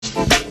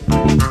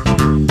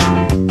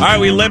right,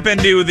 we limp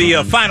into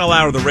the final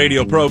hour of the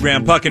radio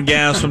program, Puck and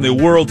Gas from the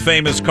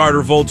world-famous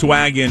Carter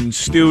Volkswagen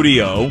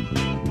studio.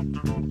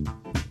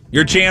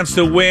 Your chance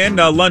to win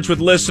lunch with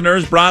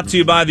listeners brought to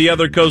you by the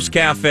Other Coast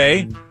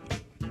Cafe.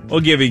 We'll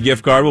give you a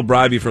gift card. We'll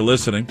bribe you for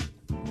listening.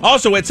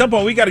 Also, at some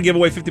point, we got to give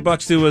away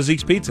 $50 to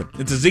Zeke's Pizza.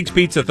 It's a Zeke's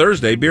Pizza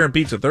Thursday, Beer and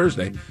Pizza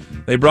Thursday.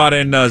 They brought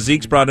in,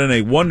 Zeke's brought in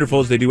a wonderful,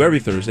 as they do every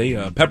Thursday,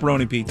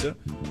 pepperoni pizza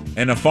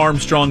and a Farm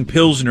Strong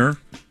Pilsner,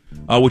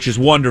 which is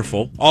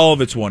wonderful. All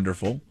of it's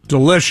wonderful.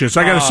 Delicious.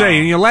 I got to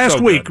say, last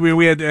so week good.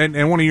 we had,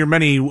 and one of your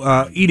many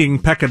eating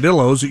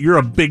peccadillos, you're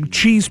a big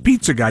cheese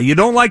pizza guy. You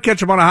don't like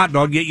ketchup on a hot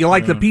dog, yet you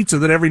like the pizza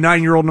that every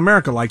 9-year-old in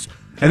America likes.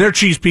 And their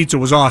cheese pizza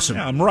was awesome.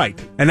 Yeah, I'm right.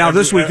 And now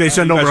this week they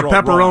send over a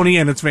pepperoni, wrong.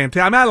 and it's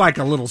fantastic. I mean, I like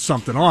a little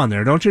something on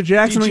there, don't you,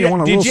 Jackson?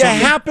 Did you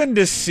happen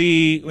to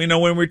see, when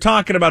we were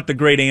talking about the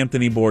great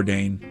Anthony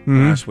Bourdain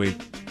last week,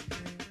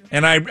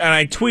 and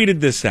I tweeted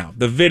this out,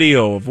 the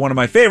video of one of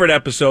my favorite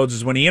episodes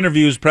is when he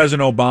interviews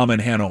President Obama in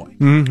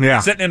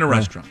Hanoi. Sitting in a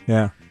restaurant.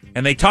 Yeah.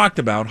 And they talked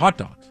about hot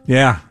dogs.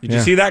 Yeah. Did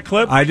you see that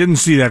clip? I didn't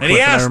see that and clip,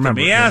 he asked I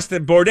remember.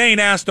 Bourdain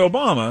asked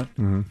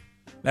Obama,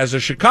 as a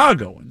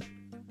Chicagoan,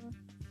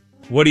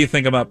 what do you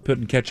think about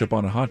putting ketchup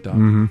on a hot dog?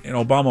 And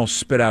Obama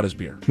spit out his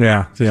beer.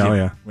 Yeah.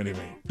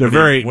 They're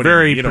very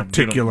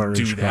particular.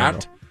 Do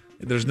that.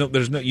 There's no.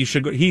 You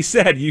should go. He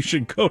said you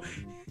should go.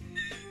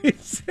 Did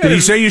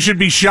he say you should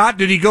be shot?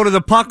 Did he go to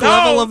the Puck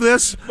level of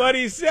this? But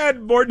he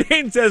said,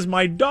 Bourdain says,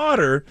 my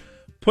daughter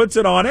puts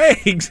it on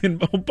eggs, and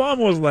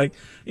Obama was like,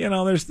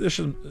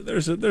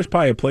 there's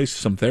probably a place,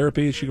 some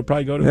therapy she could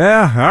probably go to.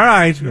 Yeah, all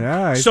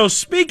right. So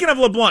speaking of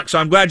LeBlanc, so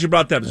I'm glad you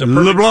brought that.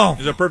 LeBlanc.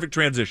 It's a perfect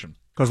transition.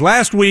 Because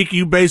last week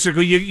you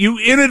basically you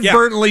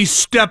inadvertently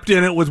stepped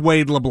in it with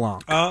Wade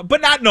LeBlanc,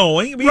 but not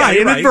knowing. Right,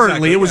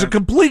 inadvertently. Exactly, it was a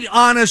complete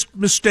honest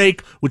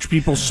mistake, which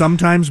people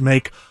sometimes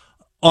make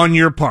on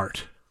your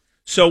part.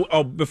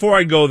 So before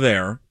I go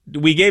there,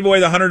 we gave away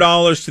the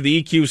 $100 to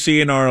the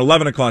EQC in our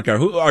 11 o'clock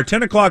hour. Our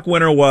 10 o'clock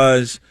winner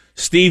was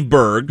Steve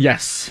Berg.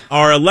 Yes.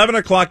 Our 11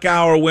 o'clock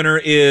hour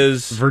winner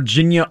is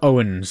Virginia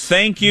Owens.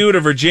 Thank you to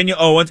Virginia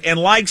Owens. And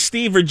like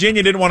Steve,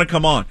 Virginia didn't want to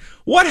come on.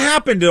 What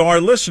happened to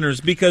our listeners?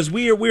 Because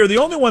we are the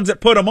only ones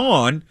that put them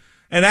on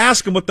and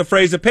ask them what the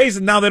phrase that pays,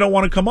 and now they don't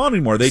want to come on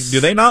anymore. Do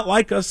they not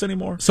like us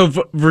anymore? So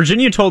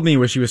Virginia told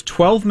me she was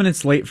 12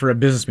 minutes late for a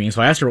business meeting.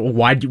 So I asked her, well,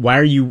 why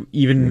are you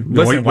even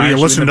listening? What are you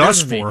listening to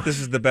us for? This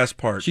is the best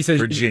part. She says,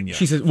 Virginia.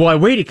 She says, well, I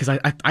waited because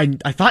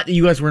I thought that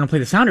you guys were going to play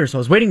the sounder, so I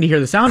was waiting to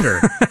hear the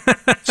sounder.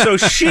 So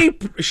she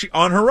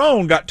on her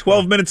own got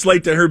 12 minutes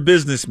late to her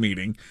business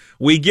meeting.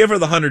 We give her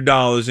the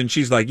 $100, and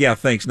she's like, yeah,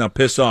 thanks. Now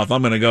piss off.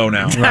 I'm going to go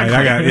now. Right.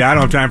 I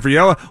don't have time for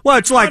you. Well,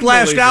 it's like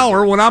last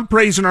hour when I'm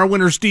praising our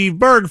winner, Steve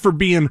Berg, for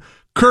being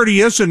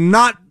courteous and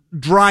not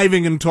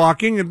driving and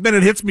talking, and then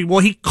it hits me. Well,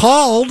 he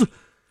called.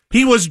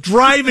 He was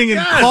driving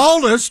and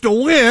called us to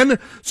win,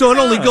 so it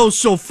only goes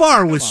so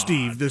far with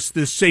Steve. This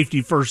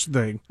safety first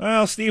thing.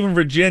 Well, Steve in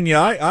Virginia,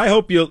 I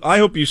hope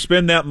you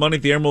spend that money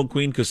at the Emerald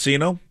Queen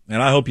Casino,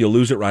 and I hope you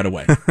lose it right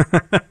away.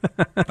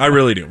 I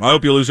really do. I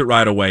hope you lose it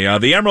right away.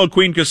 The Emerald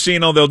Queen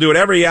Casino, they'll do it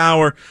every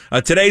hour.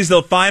 Today's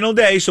the final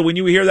day, so when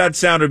you hear that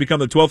sound or become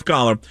the 12th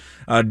caller,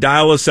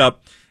 dial us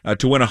up.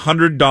 To win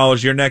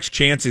 $100. Your next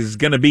chance is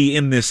going to be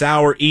in this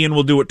hour. Ian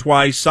will do it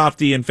twice.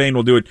 Softy and Fane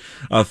will do it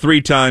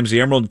 3 times.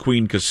 The Emerald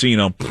Queen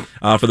Casino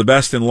for the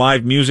best in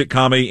live music,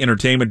 comedy,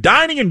 entertainment,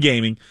 dining, and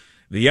gaming.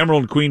 The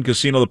Emerald Queen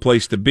Casino, the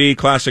place to be.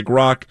 Classic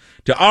rock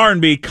to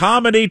R&B,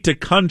 comedy to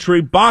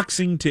country,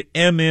 boxing to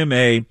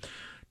MMA.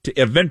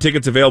 Event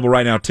tickets available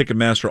right now.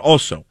 Ticketmaster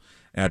also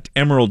at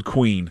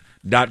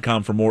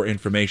emeraldqueen.com for more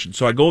information.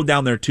 So I go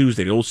down there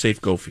Tuesday, the old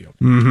Safe Go Field.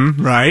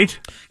 Right.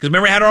 Because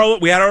remember,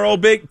 we had our old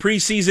big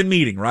preseason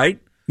meeting, right?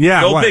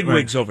 Yeah, the old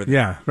bigwigs over there.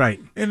 Yeah, right.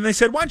 And they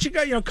said, why don't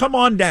you come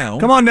on down?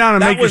 Come on down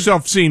and make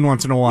yourself seen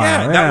once in a while.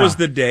 Yeah, that was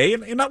the day.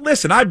 And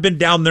listen, I've been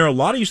down there a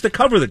lot. I used to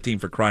cover the team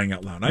for crying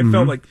out loud. I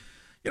felt like,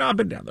 I've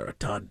been down there a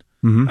ton.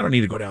 I don't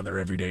need to go down there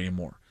every day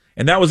anymore.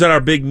 And that was at our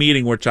big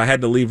meeting, which I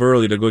had to leave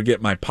early to go get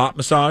my pop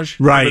massage.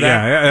 Right,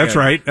 that's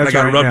right. I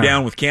got rubbed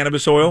down with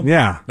cannabis oil.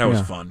 Yeah. That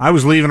was fun. I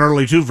was leaving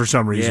early, too, for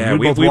some reason. Yeah,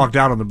 we both walked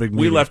out on the big meeting.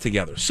 We left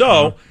together.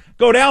 So,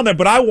 go down there,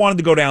 but I wanted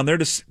to go down there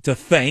to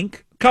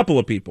thank a couple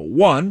of people.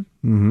 One,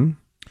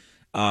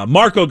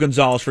 Marco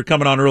Gonzalez for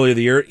coming on earlier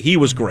the year. He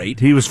was great.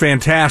 He was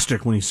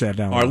fantastic when he sat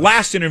down. Our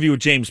last interview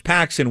with James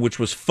Paxson, which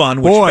was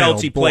fun, which felt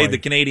he played the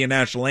Canadian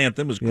national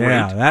anthem, was great.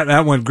 Yeah,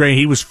 that went great.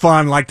 He was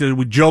fun.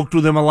 We joked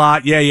with him a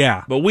lot.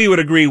 Yeah. But we would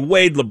agree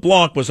Wade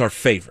LeBlanc was our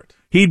favorite.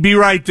 He'd be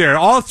right there.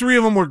 All 3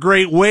 of them were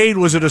great. Wade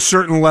was at a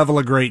certain level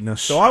of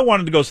greatness. So I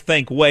wanted to go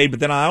thank Wade, but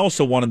then I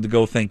also wanted to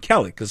go thank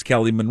Kelly, because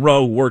Kelly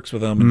Monroe works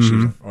with him, and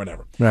she's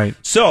whatever. Right.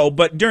 So,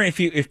 but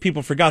if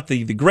people forgot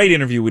the great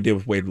interview we did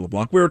with Wade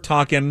LeBlanc, we were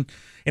talking.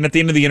 And at the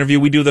end of the interview,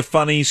 we do the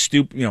funny,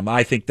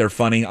 I think they're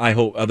funny. I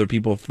hope other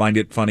people find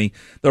it funny.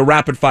 The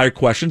rapid-fire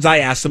questions. I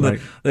asked him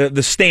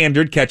the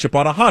standard ketchup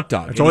on a hot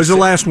dog. It's always the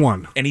last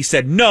one. And he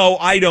said, no,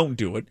 I don't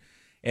do it.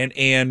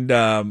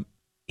 And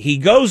he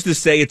goes to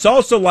say, it's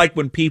also like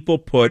when people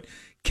put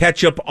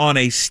ketchup on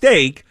a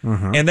steak,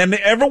 and then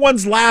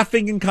everyone's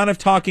laughing and kind of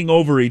talking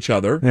over each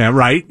other. Yeah,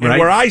 right. And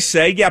where I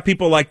say, yeah,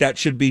 people like that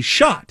should be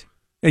shot.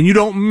 And you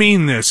don't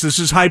mean this. This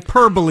is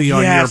hyperbole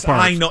on your part. Yes,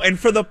 I know. And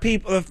for the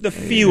people, the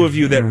few of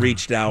you that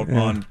reached out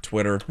on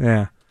Twitter.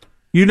 Yeah.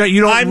 You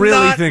don't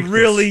really think I'm not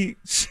really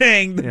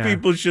saying that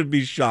people should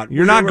be shot.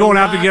 You're not going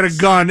out to get a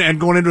gun and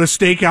going into a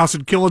steakhouse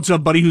and killing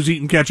somebody who's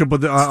eating ketchup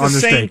with on the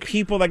steak. The same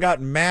people that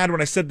got mad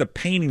when I said the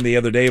painting the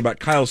other day about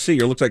Kyle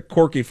Seeger looks like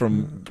Corky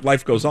from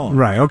Life Goes On.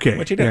 Right, okay.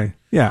 What you did.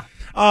 Yeah.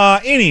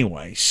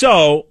 Anyway,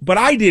 but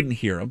I didn't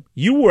hear him.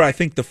 You were, I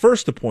think, the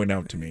first to point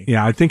out to me.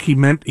 Yeah, I think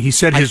he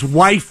said his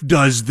wife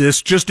does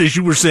this, just as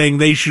you were saying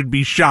they should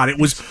be shot. It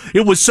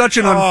was such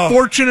an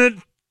unfortunate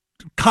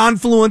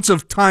confluence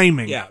of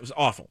timing. Yeah, it was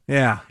awful.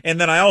 Yeah. And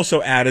then I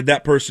also added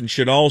that person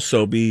should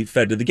also be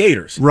fed to the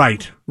Gators.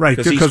 Right.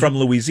 Because he's from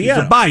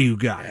Louisiana. He's a Bayou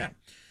guy. Yeah.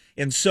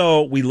 And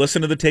so we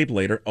listened to the tape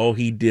later. Oh,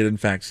 he did, in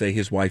fact, say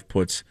his wife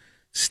puts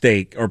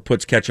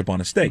ketchup on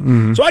a steak.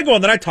 Mm-hmm. So I go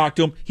and then I talk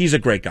to him. He's a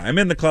great guy. I'm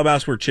in the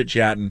clubhouse. We're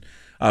chit-chatting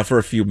for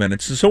a few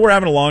minutes. And so we're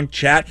having a long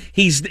chat.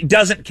 He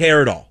doesn't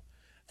care at all.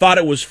 Thought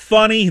it was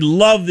funny. He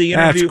loved the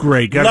interview. That's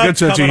great. Got a good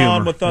sense of coming humor.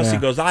 on with us. Yeah. He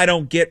goes, I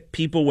don't get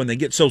people when they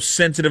get so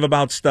sensitive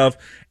about stuff.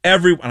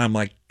 And I'm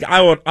like,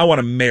 I want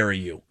to marry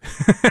you.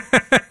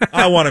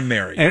 I want to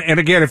marry you. And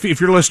again, if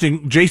you're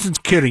listening, Jason's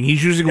kidding.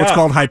 He's using what's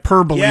called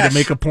hyperbole to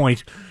make a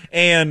point.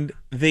 And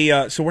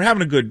so we're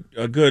having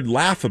a good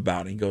laugh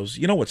about it. He goes,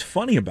 you know what's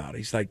funny about it?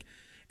 He's like,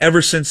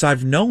 ever since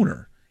I've known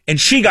her. And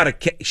she got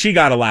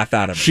a laugh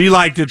out of it. She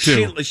liked it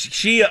too.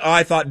 She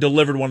I thought,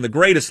 delivered one of the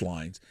greatest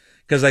lines.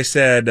 Because I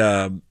said,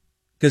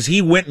 because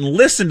he went and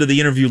listened to the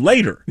interview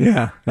later.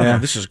 Yeah.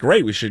 This is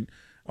great. We should.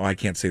 Oh, I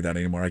can't say that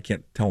anymore. I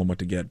can't tell him what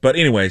to get. But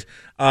anyways,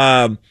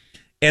 and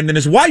then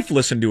his wife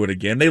listened to it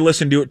again. They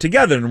listened to it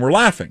together and were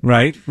laughing.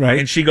 Right.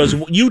 And she goes,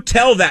 you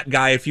tell that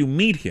guy if you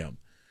meet him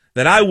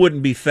that I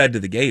wouldn't be fed to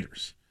the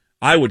Gators.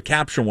 I would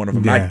capture one of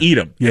them. I'd eat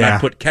him. And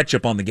I'd put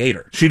ketchup on the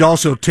gator. She'd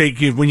also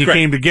take you, when you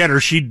came to get her,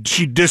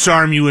 she'd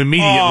disarm you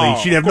immediately.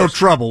 She'd have no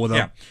trouble with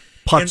them.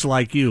 Putts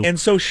like you. And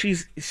so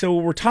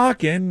we're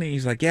talking, and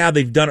he's like, yeah,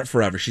 they've done it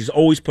forever. She's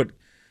always put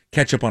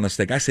ketchup on a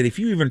steak. I said, if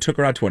you even took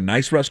her out to a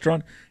nice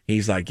restaurant,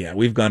 he's like, yeah,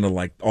 we've gone to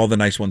like all the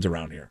nice ones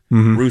around here.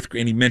 Mm-hmm. Ruth,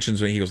 and he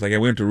mentions when he goes like, I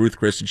went to Ruth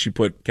Chris and she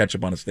put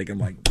ketchup on a steak. I'm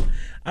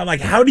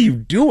like, how do you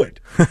do it?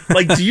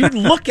 Like, do you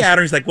look at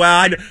her? He's like,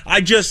 well,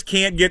 I just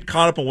can't get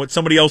caught up on what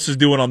somebody else is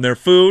doing on their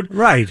food.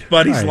 Right.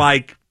 But he's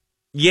like,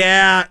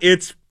 yeah,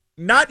 it's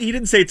not, he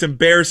didn't say it's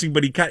embarrassing,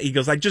 but he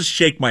goes, I just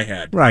shake my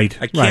head. Right.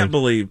 I can't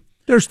believe.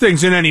 There's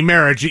things in any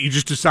marriage that you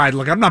just decide,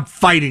 look, I'm not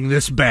fighting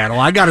this battle.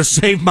 I got to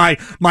save my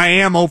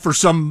ammo for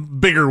some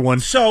bigger one.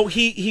 So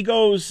he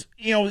goes,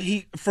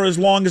 for as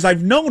long as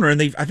I've known her,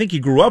 and I think he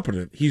grew up with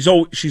it.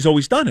 She's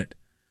always done it,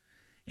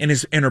 and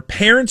her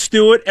parents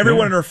do it.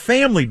 Everyone in her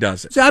family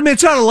does it. I mean,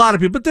 it's not a lot of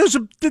people,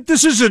 but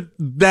this isn't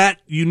that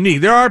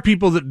unique. There are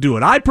people that do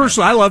it. I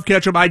personally, I love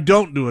ketchup. I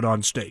don't do it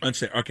on steak. On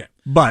steak, okay.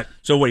 But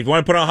so wait, if you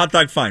want to put it on a hot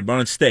dog, fine. But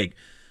on steak.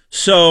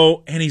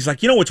 So, and he's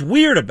like, what's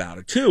weird about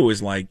it too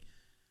is like,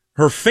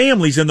 her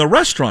family's in the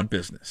restaurant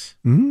business.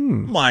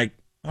 I'm like,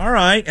 all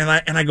right.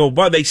 And I go,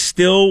 but they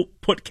still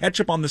put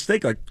ketchup on the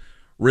steak, like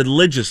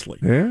religiously.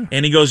 Yeah.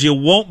 And he goes, you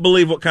won't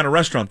believe what kind of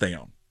restaurant they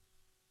own.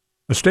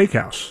 A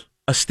steakhouse.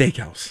 A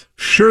steakhouse.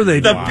 Sure they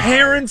do. The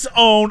parents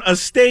own a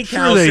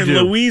steakhouse in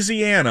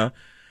Louisiana.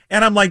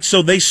 And I'm like,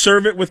 so they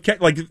serve it with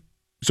ketchup.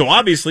 So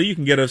obviously you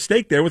can get a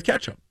steak there with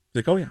ketchup.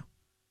 He's like, oh yeah,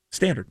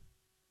 standard.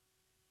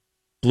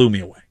 Blew me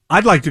away.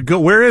 I'd like to go.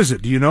 Where is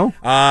it? Do you know?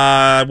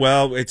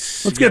 Well,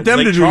 it's... Let's get them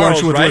Lake to do Charles,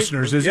 lunch with right?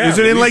 listeners. Is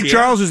it in Lake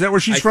Charles? Is that where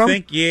she's from?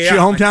 Yeah. She a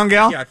hometown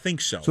gal? Yeah, I think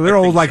so. So they're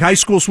old, like high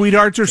school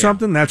sweethearts or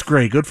something? That's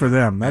great. Good for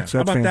them. That's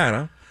How about that,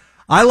 huh?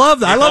 I love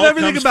that. I love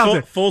everything about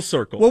it. Full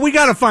circle. Well, we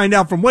got to find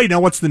out from Wade now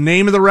what's the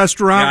name of the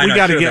restaurant. We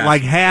got to get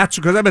like hats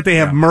because I bet they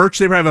have merch.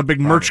 They have a big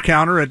merch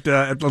counter at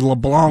the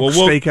LeBlanc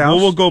Steakhouse.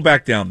 We'll go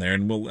back down there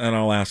and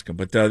I'll ask them.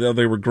 But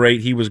they were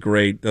great. He was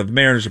great. The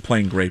Mariners are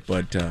playing great,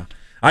 but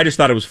I just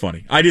thought it was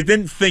funny. I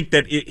didn't think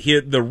that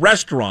the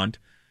restaurant.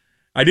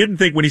 I didn't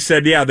think when he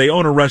said, yeah, they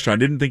own a restaurant,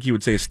 I didn't think he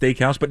would say a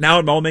steakhouse, but now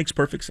it all makes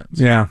perfect sense.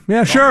 Yeah,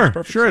 sure.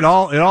 It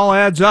all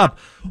adds up.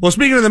 Well,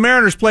 speaking of the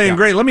Mariners playing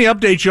great, let me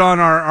update you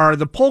on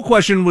the poll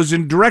question was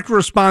in direct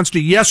response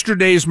to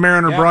yesterday's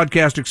Mariner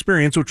broadcast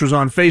experience, which was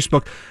on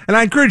Facebook. And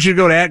I encourage you to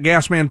go to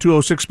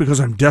 @Gasman206 because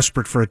I'm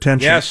desperate for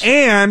attention. Yes.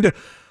 And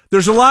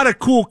there's a lot of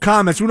cool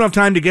comments. We don't have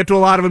time to get to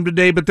a lot of them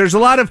today, but there's a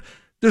lot of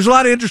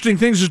interesting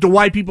things as to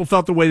why people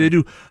felt the way they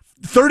do.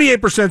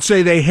 38%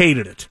 say they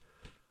hated it.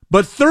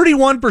 But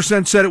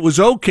 31% said it was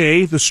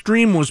okay, the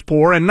stream was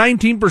poor, and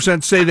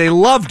 19% say they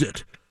loved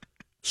it.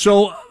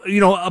 So,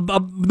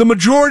 the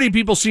majority of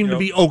people seem to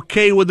be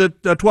okay with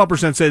it.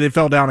 12% say they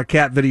fell down a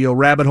cat video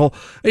rabbit hole.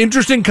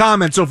 Interesting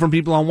comments, from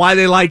people on why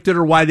they liked it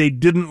or why they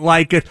didn't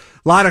like it.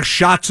 A lot of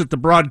shots at the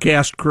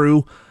broadcast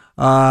crew.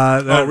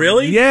 Oh,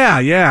 really?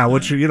 Yeah.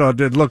 Which,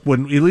 look,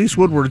 when Elise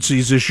Woodward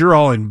sees this, you're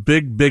all in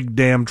big, big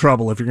damn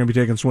trouble if you're going to be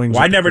taking swings.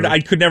 Well,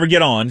 I could never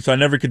get on, so I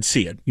never could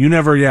see it. You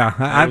never, yeah.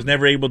 I was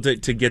never able to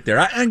get there.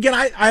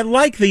 I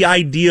like the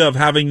idea of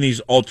having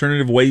these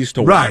alternative ways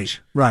to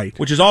watch. Right.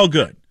 Which is all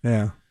good.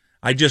 Yeah.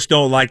 I just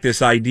don't like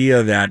this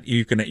idea that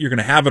you're going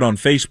to have it on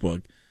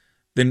Facebook,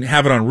 then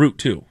have it on Root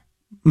too.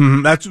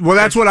 That's what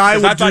I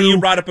would do. I thought you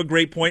brought up a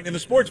great point in the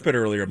sports pit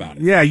earlier about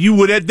it. Yeah, you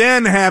would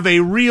then have a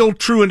real,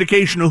 true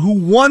indication of who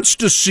wants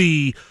to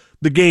see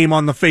the game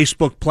on the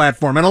Facebook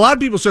platform. And a lot of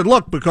people said,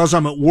 look, because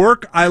I'm at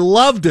work, I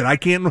loved it.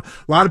 A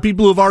lot of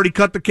people who have already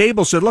cut the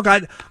cable said, look,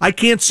 I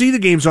can't see the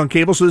games on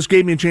cable, so this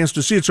gave me a chance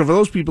to see it. So for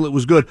those people, it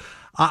was good.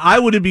 I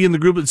would be in the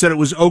group that said it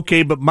was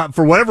okay, but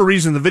for whatever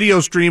reason, the video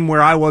stream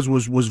where I was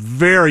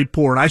very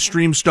poor. And I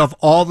stream stuff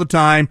all the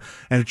time,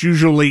 and it's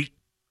usually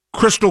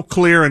crystal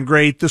clear and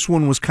great. This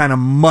one was kind of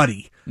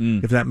muddy,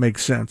 if that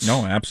makes sense.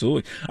 No,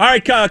 absolutely. All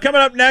right,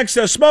 coming up next,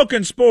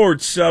 Smoking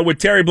Sports with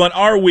Terry Blount,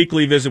 our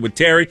weekly visit with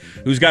Terry,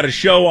 who's got a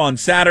show on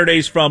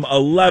Saturdays from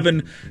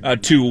 11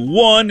 to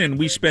 1, and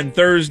we spend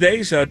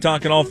Thursdays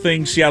talking all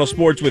things Seattle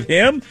sports with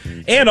him.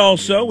 And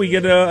also, we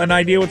get an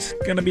idea what's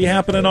going to be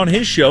happening on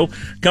his show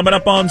coming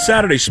up on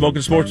Saturday.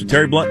 Smoking Sports with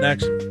Terry Blount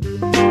next.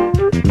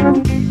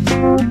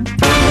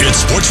 It's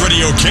Sports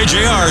Radio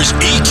KJR's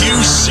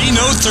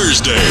EQCino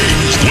Thursday.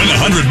 Win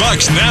 $100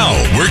 now.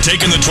 We're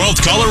taking the 12th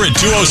caller at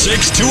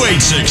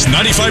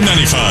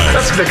 206-286-9595.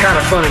 That's the kind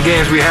of fun and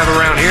games we have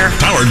around here.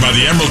 Powered by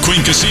the Emerald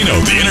Queen Casino,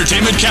 the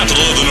entertainment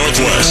capital of the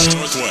Northwest.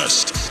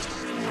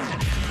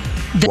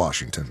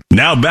 Washington.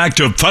 Now back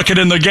to Puckett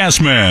and the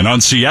Gasman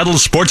on Seattle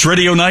Sports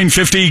Radio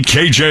 950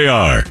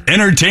 KJR.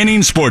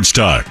 Entertaining sports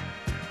talk.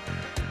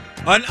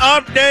 An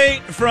update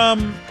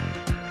from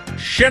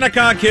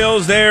Shinnecock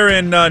Hills there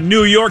in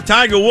New York.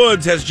 Tiger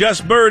Woods has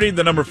just birdied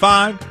the number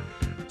 5.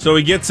 So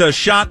he gets a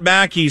shot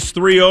back. He's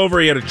 3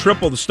 over. He had a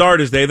triple to start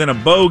his day, then a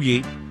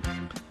bogey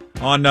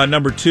on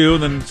number 2,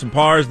 then some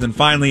pars, then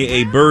finally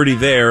a birdie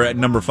there at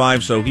number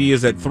 5. So he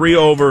is at 3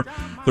 over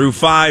through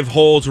 5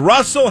 holes.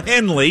 Russell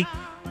Henley,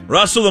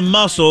 Russell the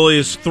Muscle,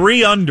 is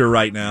 3 under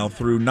right now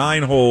through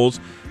 9 holes.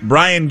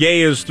 Brian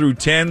Gay is through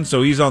 10,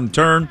 so he's on the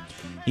turn.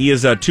 He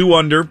is 2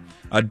 under.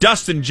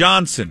 Dustin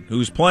Johnson,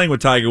 who's playing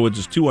with Tiger Woods,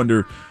 is 2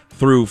 under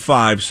through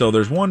 5. So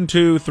there's 1,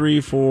 2,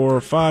 3,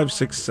 4, 5,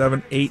 6,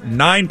 7, 8,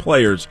 9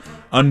 players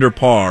under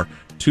par.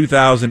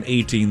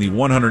 2018, the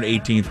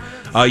 118th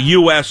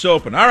U.S.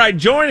 Open. All right,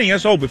 joining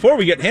us. Oh, before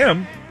we get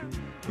him,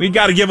 we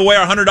got to give away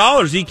our $100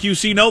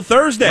 EQC No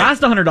Thursday.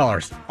 Last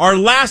 $100. Our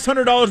last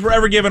 $100 we're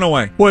ever giving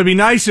away. Boy, it'd be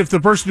nice if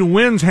the person who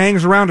wins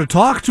hangs around to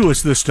talk to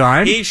us this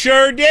time. He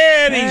sure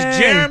did. Hey. He's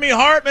Jeremy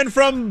Hartman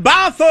from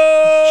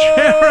Bothell.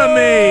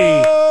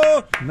 Jeremy.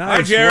 Nice.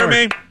 Hi,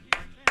 Jeremy. Work.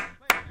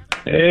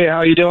 Hey,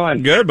 how you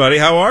doing? Good, buddy.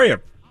 How are you?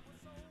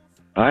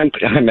 I'm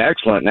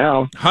excellent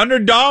now.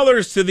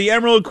 $100 to the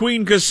Emerald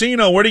Queen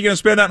Casino. What are you going to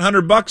spend that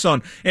 $100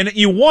 on? And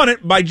you won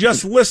it by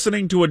just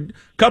listening to a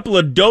couple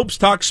of dopes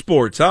talk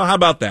sports. Huh? How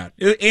about that?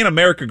 Ain't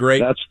America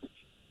great?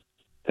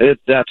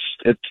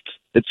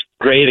 It's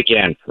great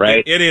again,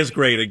 right? It is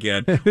great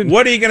again.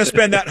 What are you going to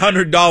spend that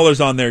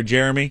 $100 on there,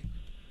 Jeremy?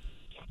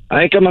 I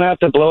think I'm going to have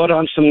to blow it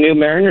on some new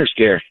Mariners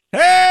gear. Hey!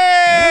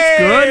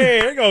 That's good.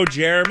 There you go,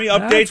 Jeremy.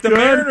 Update That's the good.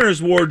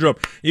 Mariners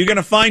wardrobe. You going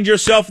to find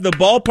yourself at the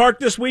ballpark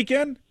this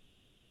weekend?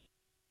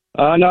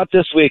 Not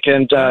this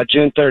weekend,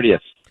 June 30th.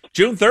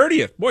 June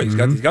 30th. Boy, he's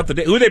got the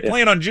day. Who are they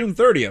playing on June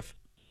 30th?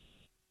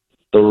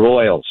 The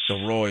Royals.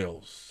 The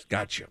Royals.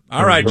 Gotcha.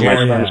 All right,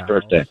 Jeremy. For my son's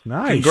birthday.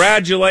 Nice.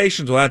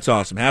 Congratulations. Well, that's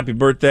awesome. Happy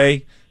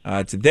birthday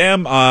to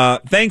them.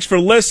 Thanks for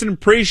listening.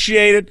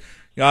 Appreciate it.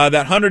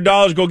 That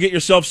 $100, go get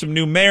yourself some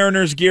new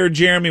Mariners gear,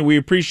 Jeremy. We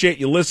appreciate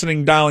you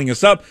listening, dialing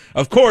us up.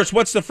 Of course,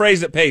 what's the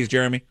phrase that pays,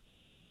 Jeremy?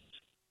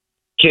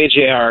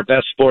 KJR,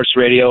 best sports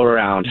radio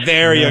around.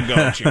 There you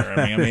go,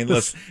 Jeremy. I mean,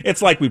 listen,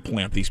 it's like we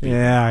plant these people.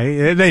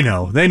 Yeah, they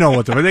know. They know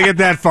what they get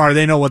that far.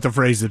 They know what the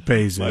phrase that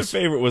pays is. My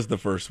favorite was the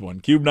first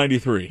one, Cube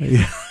 93.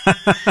 Yeah.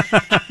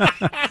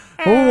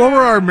 What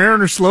were our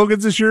Mariner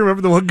slogans this year?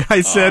 Remember the one guy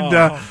said,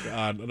 God.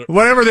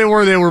 whatever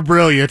they were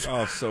brilliant.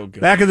 Oh, so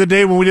good. Back in the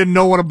day when we didn't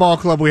know what a ball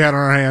club we had on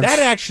our hands. That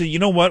actually, you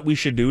know what we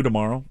should do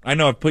tomorrow? I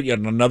know I've put you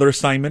on another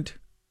assignment,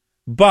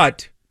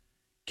 but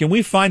can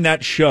we find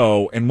that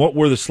show and what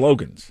were the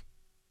slogans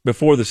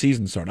before the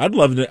season started? I'd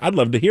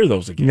love to hear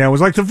those again. Yeah, it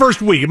was like the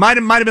first week. It might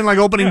have been like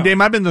opening day. It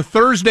might have been the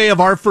Thursday of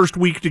our first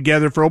week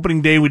together. For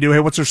opening day, we do, hey,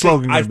 what's our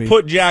slogan going to be? I've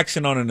put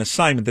Jackson on an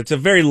assignment that's a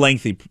very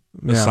lengthy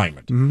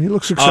assignment. Mm-hmm. He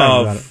looks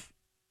excited about it.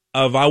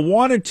 I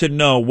wanted to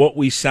know what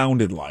we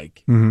sounded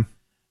like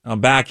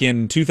back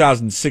in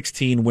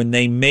 2016 when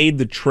they made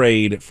the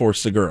trade for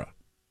Segura.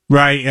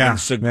 Right, yeah.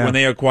 When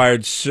they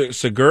acquired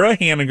Segura,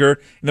 Haniger,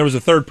 and there was a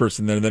third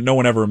person there that no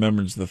one ever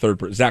remembers the third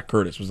person. Zach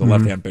Curtis was the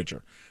left-hand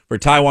pitcher for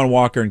Taijuan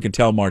Walker and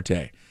Ketel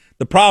Marte.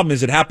 The problem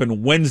is it happened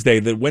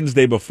the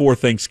Wednesday before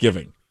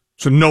Thanksgiving.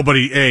 So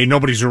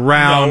nobody's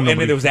around. No,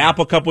 and it was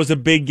Apple Cup was a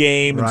big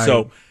game, and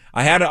so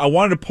I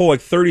wanted to pull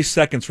like 30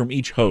 seconds from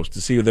each host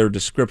to see their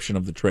description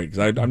of the trade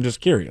because I'm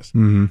just curious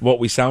what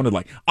we sounded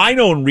like. I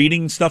know in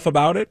reading stuff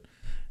about it,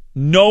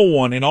 no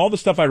one in all the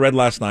stuff I read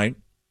last night,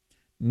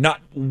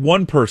 not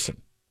one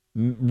person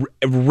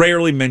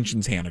rarely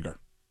mentions Haniger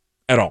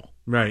at all.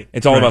 Right.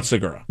 It's all about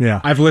Segura.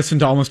 Yeah. I've listened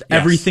to almost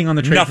everything on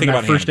the trade Nothing from that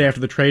about first day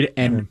after the trade,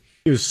 and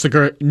it was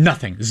Segura,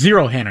 nothing.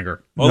 Zero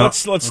Haniger. Well, let's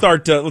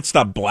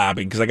stop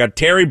blabbing because I got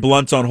Terry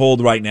Blount's on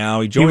hold right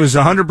now. He was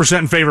 100%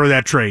 in favor of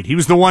that trade. He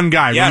was the one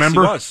guy, yes,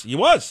 remember? He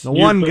was. The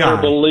one guy.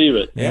 Believe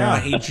it.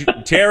 Yeah.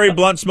 Terry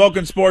Blount,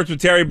 Smoking Sports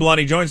with Terry Blount.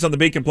 He joins us on the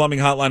Beacon Plumbing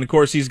Hotline. Of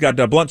course, he's got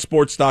Blount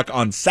Sports Stock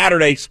on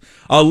Saturdays,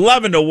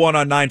 11 to 1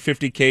 on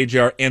 950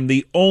 KJR, and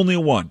the only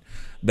one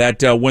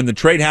that when the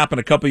trade happened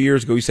a couple of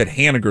years ago, he said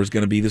Haniger is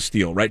going to be the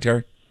steal. Right,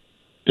 Terry?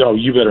 Oh,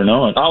 you better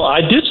know it.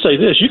 I did say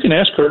this. You can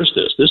ask Curtis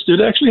this. This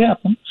did actually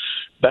happen.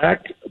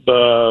 Back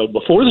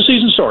before the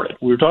season started,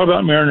 we were talking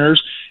about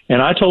Mariners,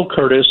 and I told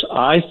Curtis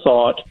I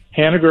thought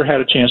Haniger had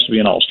a chance to be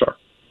an All-Star.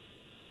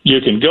 You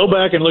can go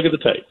back and look at the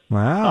tape.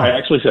 Wow. I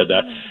actually said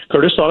that.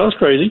 Curtis thought I was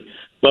crazy,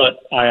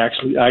 but I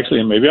actually,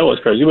 and maybe I was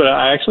crazy, but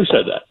I actually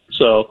said that.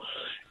 So,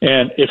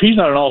 and if he's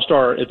not an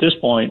All-Star at this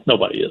point,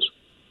 nobody is.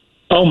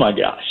 Oh, my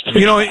gosh.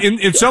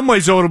 In some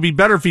ways, though, it'll be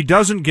better if he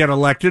doesn't get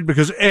elected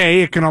because,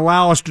 A, it can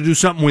allow us to do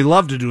something we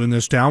love to do in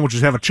this town, which is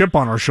have a chip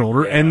on our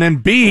shoulder, and then,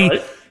 B,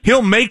 right.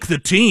 He'll make the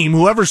team.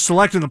 Whoever's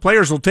selecting the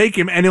players will take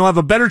him, and he'll have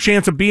a better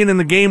chance of being in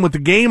the game with the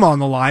game on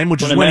the line,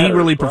 which is when he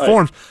really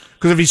performs.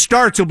 Because if he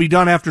starts, he'll be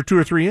done after 2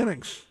 or 3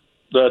 innings.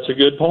 That's a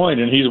good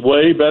point, and he's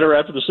way better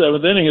after the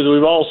 7th inning, as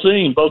we've all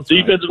seen, both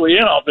defensively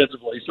and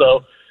offensively.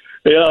 So,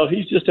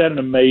 he's just had an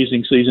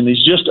amazing season.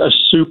 He's just a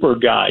super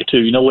guy, too.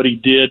 You know what he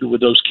did with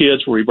those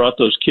kids, where he brought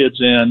those kids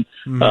in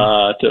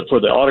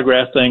for the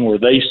autograph thing, where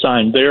they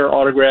signed their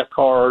autograph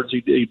cards.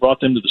 He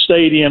brought them to the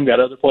stadium, got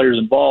other players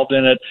involved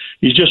in it.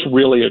 He's just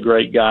really a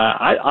great guy.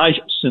 I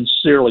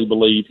sincerely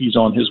believe he's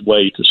on his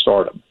way to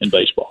stardom in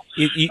baseball.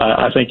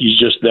 I think he's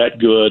just that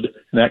good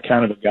and that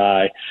kind of a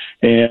guy,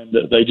 and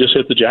they just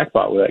hit the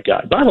jackpot with that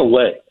guy. By the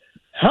way,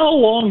 how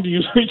long do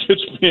you think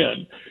it's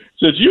been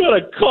since you had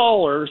a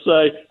caller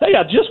say, "Hey,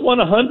 I just won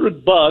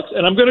 $100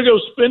 and I'm going to go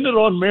spend it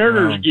on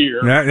Mariners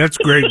gear"? That's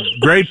great.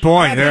 Great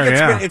point there.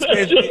 I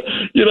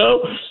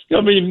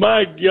mean,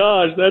 my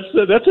gosh,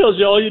 that tells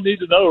you all you need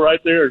to know right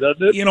there,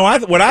 doesn't it?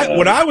 What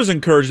I was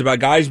encouraged about,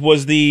 guys,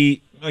 was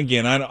I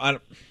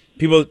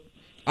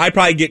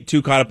probably get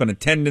too caught up in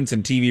attendance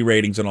and TV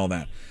ratings and all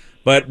that,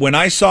 but when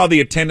I saw the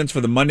attendance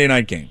for the Monday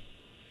night game,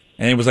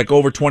 and it was like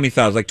over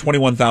 20,000, like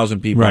 21,000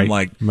 people, I'm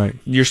like,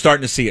 you're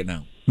starting to see it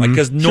now.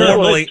 Because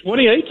normally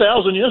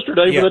 28,000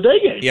 yesterday for the day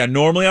game. Yeah,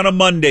 normally on a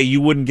Monday you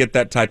wouldn't get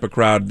that type of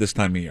crowd this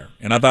time of year,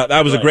 and I thought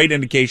that was a great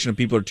indication of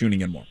people are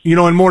tuning in more.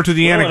 And more to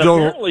the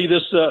anecdotal. Apparently,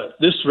 this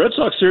Red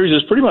Sox series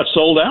is pretty much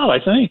sold out.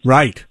 I think.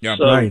 Right. Yeah.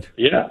 So, right.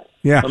 Yeah.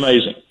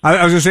 Amazing.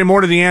 I was going to say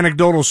more to the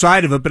anecdotal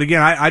side of it, but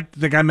again, I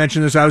think I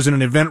mentioned this. I was in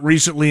an event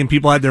recently, and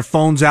people had their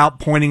phones out,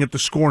 pointing at the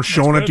score and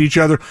showing it to each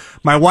other.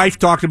 My wife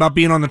talked about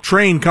being on the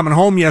train coming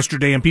home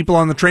yesterday, and people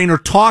on the train are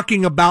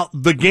talking about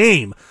the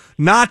game.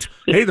 Not,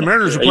 hey, the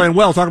Mariners are playing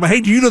well. Talking about,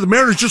 hey, do you know the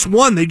Mariners just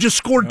won? They just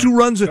scored 2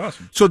 runs.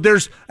 Awesome. So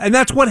and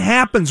that's what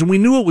happens, and we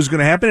knew it was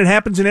going to happen. It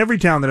happens in every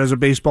town that has a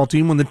baseball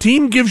team. When the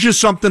team gives you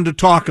something to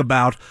talk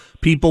about,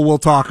 people will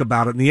talk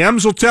about it. And the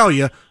M's will tell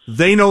you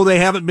they know they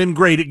haven't been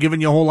great at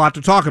giving you a whole lot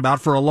to talk about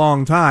for a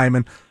long time,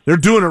 and they're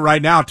doing it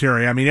right now,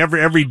 Terry. I mean,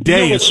 every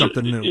day is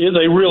something new.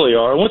 They really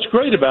are. What's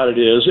great about it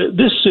is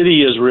this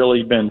city has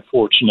really been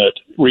fortunate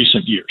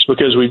recent years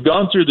because we've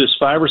gone through this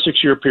 5 or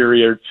 6 year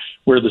period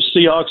where the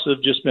Seahawks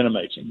have just been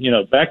amazing.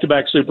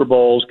 Back-to-back Super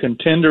Bowls,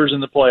 contenders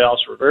in the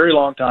playoffs for a very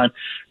long time.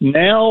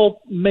 Now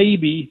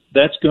maybe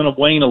that's going to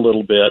wane a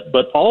little bit,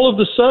 but all of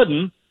a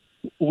sudden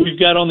we've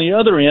got on the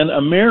other end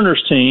a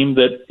Mariners team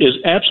that is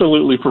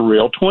absolutely for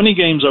real, 20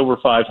 games over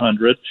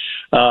 500,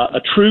 a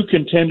true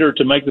contender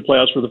to make the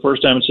playoffs for the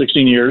first time in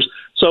 16 years.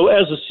 So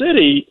as a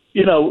city,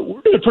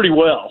 we're doing pretty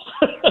well.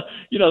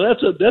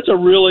 That's a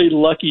really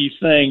lucky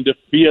thing to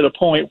be at a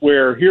point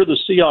where here the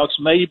Seahawks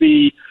may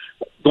be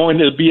going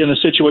to be in a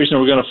situation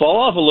where we're going to fall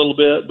off a little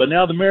bit, but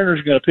now the Mariners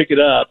are going to pick it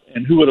up,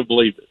 and who would have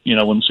believed it,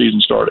 when the season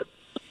started.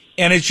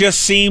 And it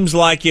just seems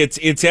like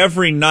it's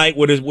every night,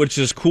 which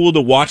is cool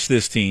to watch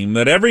this team,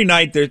 that every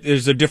night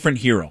there's a different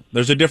hero.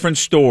 There's a different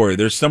story.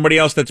 There's somebody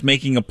else that's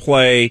making a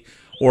play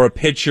or a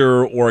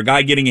pitcher or a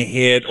guy getting a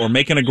hit or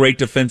making a great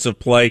defensive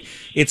play.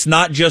 It's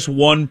not just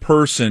one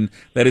person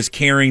that is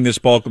carrying this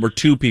ball club or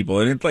 2 people.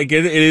 And it's like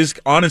it is,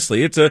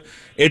 honestly, it's a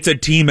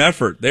team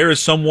effort. There is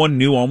someone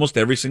new almost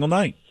every single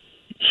night.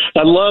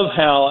 I love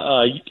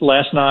how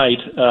last night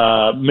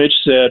Mitch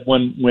said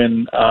when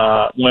they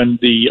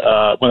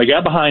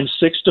got behind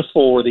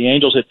 6-4, the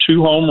Angels had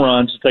 2 home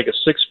runs to take a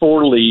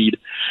 6-4 lead,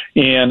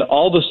 and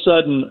all of a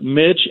sudden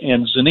Mitch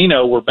and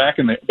Zunino were back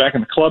in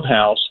the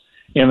clubhouse,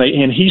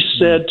 And he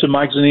said to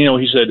Mike Gastineau,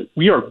 he said,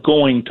 "We are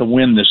going to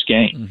win this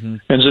game." Mm-hmm.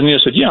 And Gastineau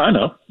said, "Yeah, I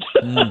know."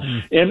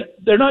 Mm-hmm. And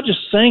they're not just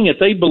saying it;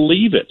 they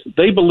believe it.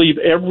 They believe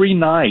every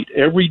night,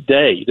 every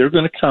day, they're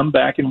going to come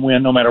back and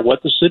win, no matter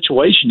what the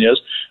situation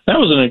is. That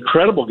was an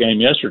incredible game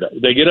yesterday.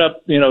 They get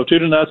up,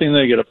 2-0, then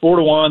they get a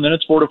 4-1, then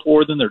it's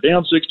 4-4, then they're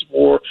down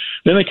 6-4,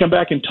 then they come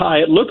back and tie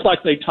it. Looked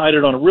like they tied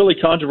it on a really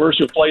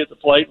controversial play at the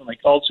plate when they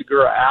called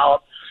Segura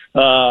out.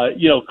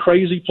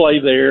 Crazy play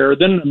there.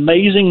 Then an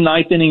amazing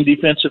ninth inning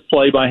defensive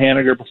play by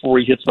Haniger before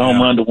he hits the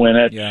home run to win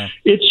it. Yeah.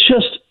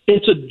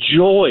 It's a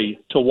joy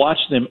to watch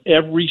them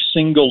every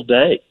single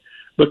day,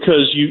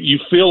 because you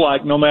feel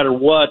like no matter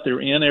what,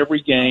 they're in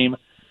every game,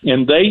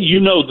 and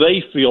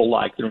they feel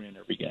like they're in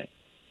every game.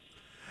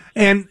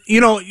 And,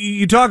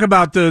 you talk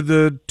about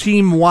the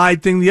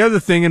team-wide thing. The other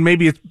thing, and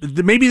maybe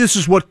this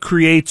is what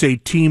creates a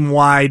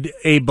team-wide,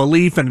 a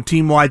belief and a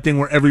team-wide thing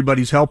where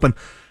everybody's helping.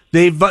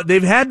 They've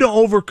had to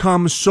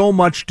overcome so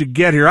much to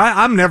get here.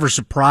 I'm never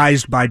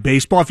surprised by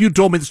baseball. If you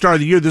told me at the start of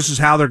the year this is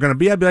how they're going to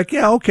be, I'd be like,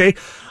 yeah, okay.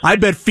 I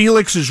bet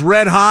Felix is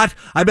red hot.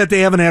 I bet they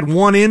haven't had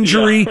one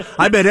injury. Yeah.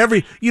 I bet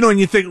and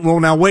you think,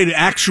 well, now wait,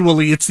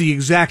 actually it's the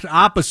exact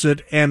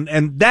opposite. And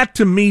that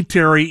to me,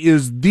 Terry,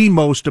 is the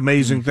most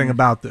amazing thing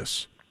about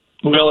this.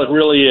 Well, it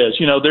really is.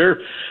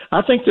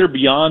 I think they're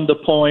beyond the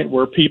point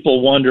where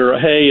people wonder,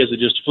 hey, is it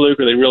just a fluke?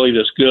 Are they really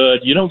this good?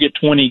 You don't get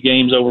 20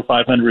 games over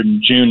 500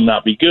 in June and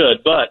not be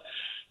good. But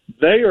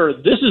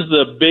this is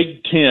the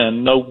Big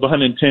Ten, no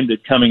pun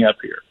intended, coming up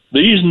here.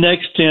 These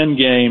next 10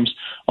 games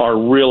are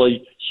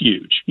really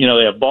huge.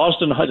 They have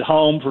Boston at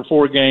home for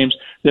 4 games.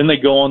 Then they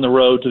go on the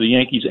road to the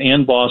Yankees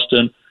and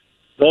Boston.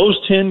 Those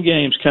 10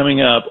 games coming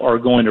up are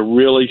going to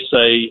really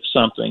say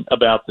something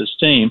about this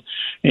team.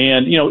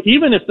 And,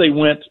 even if they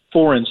went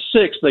 4-6,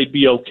 they'd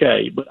be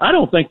okay. But I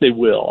don't think they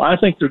will. I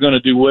think they're going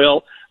to do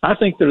well. I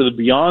think they're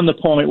beyond the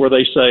point where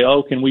they say,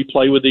 oh, can we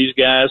play with these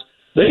guys?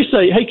 They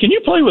say, hey, can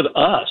you play with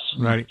us?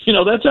 Right.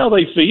 That's how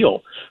they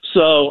feel.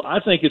 So I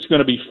think it's going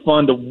to be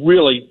fun to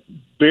really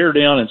bear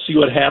down and see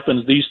what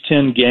happens these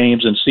 10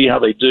 games and see how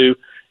they do.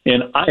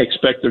 And I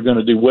expect they're going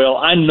to do well.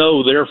 I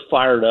know they're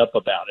fired up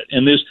about it.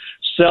 And this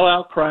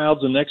sellout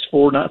crowds the next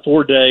 4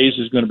 days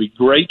is going to be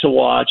great to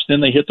watch.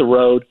 Then they hit the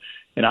road,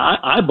 and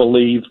I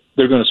believe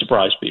they're going to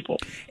surprise people.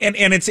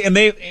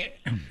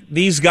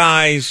 These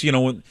guys,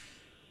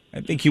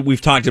 I think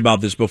we've talked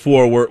about this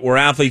before, where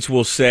athletes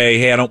will say,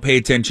 "Hey, I don't pay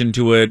attention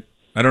to it.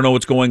 I don't know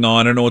what's going on.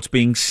 I don't know what's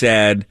being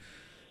said."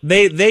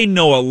 They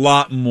know a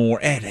lot more.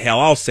 And hell,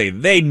 I'll say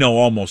they know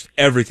almost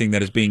everything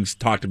that is being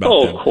talked about.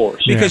 Oh, of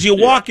course. Because you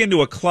walk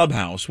into a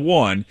clubhouse,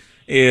 one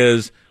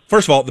is,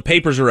 first of all, the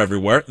papers are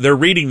everywhere. They're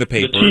reading the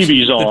papers. The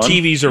TV's on. The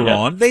TVs are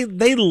on.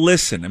 They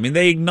listen. I mean,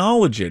 they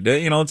acknowledge it.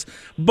 It's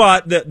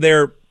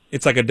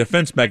like a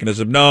defense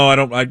mechanism. No, I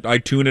don't. I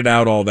tune it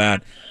out. All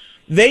that.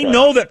 They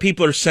know that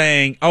people are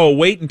saying, "Oh,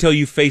 wait until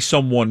you face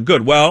someone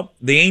good." Well,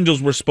 the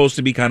Angels were supposed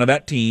to be kind of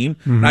that team.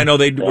 Mm-hmm. I know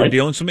they were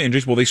dealing with some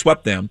injuries. Well, they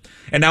swept them,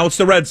 and now it's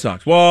the Red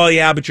Sox. Well,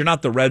 yeah, but you're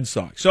not the Red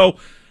Sox. So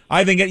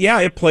I think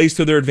it plays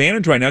to their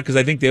advantage right now, because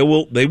I think they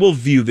will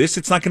view this.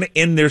 It's not going to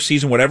end their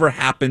season. Whatever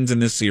happens in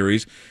this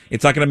series,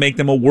 it's not going to make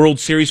them a World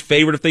Series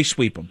favorite if they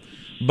sweep them.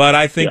 But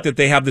I think that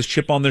they have this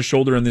chip on their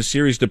shoulder in this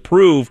series to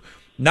prove,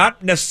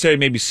 not necessarily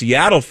maybe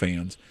Seattle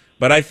fans,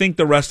 but I think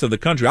the rest of the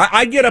country.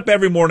 I get up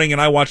every morning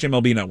and I watch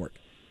MLB Network,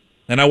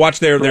 and I watch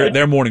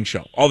their morning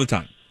show all the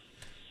time.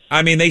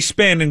 I mean, they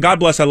spend, and God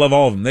bless, I love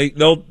all of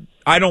them.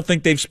 I don't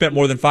think they've spent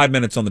more than 5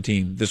 minutes on the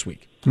team this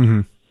week. Mm-hmm.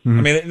 Mm-hmm.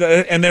 I mean,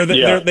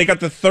 and they got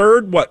the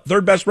third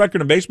best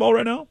record in baseball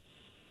right now.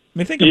 I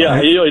mean, think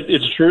about it. Yeah,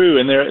 it's true,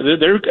 and they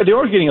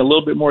are getting a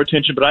little bit more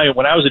attention. But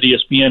when I was at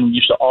ESPN, we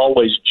used to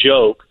always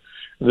joke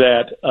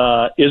that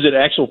is it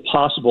actually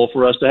possible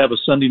for us to have a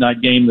Sunday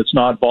night game that's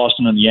not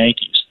Boston and the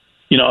Yankees?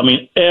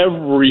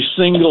 Every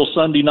single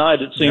Sunday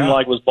night it seemed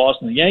like was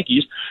Boston and the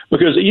Yankees,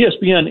 because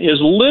ESPN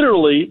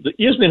the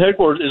ESPN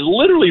headquarters is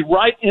literally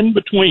right in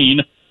between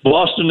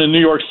Boston and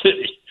New York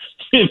City.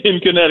 In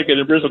Connecticut,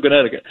 in Bristol,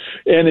 Connecticut.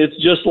 And it's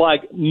just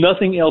like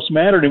nothing else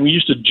mattered. And we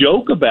used to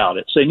joke about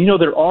it, saying,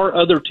 there are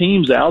other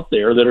teams out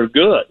there that are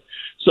good.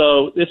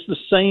 So it's the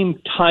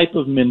same type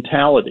of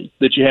mentality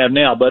that you have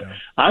now. But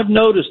I've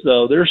noticed,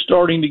 though, they're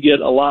starting to get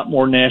a lot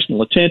more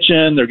national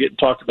attention. They're getting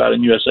talked about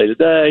in USA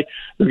Today.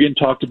 They're getting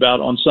talked about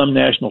on some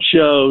national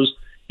shows.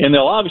 And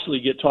they'll obviously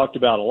get talked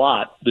about a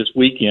lot this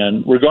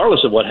weekend,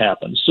 regardless of what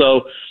happens.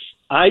 So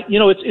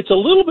it's a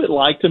little bit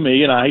like, to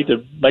me, and I hate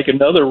to make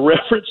another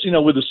reference,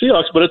 with the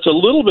Seahawks, but it's a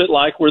little bit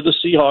like where the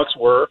Seahawks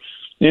were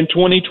in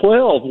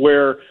 2012,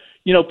 where,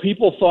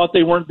 people thought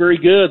they weren't very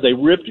good. They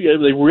ripped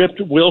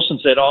Wilson,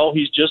 said, "Oh,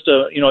 he's just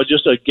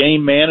a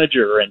game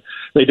manager, and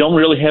they don't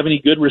really have any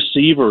good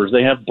receivers.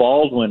 They have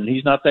Baldwin, and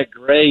he's not that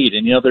great,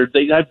 and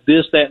they have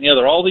this, that, and the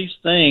other." All these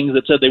things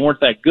that said they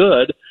weren't that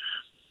good.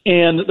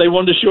 And they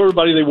wanted to show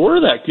everybody they were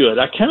that good.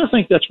 I kind of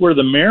think that's where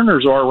the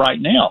Mariners are right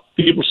now.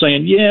 People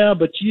saying, "Yeah,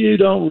 but you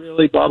don't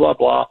really blah, blah,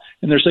 blah."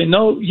 And they're saying,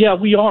 "No, yeah,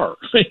 we are.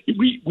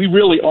 we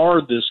really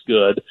are this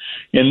good.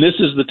 And this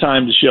is the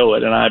time to show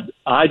it." And I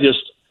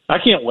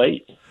can't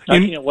wait. I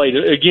can't wait.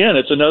 Again,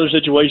 it's another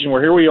situation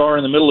where here we are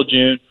in the middle of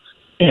June,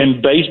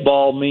 and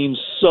baseball means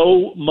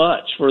so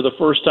much for the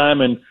first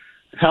time in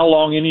how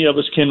long any of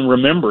us can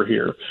remember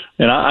here.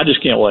 And I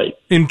just can't wait.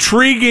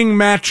 Intriguing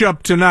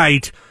matchup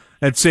tonight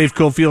at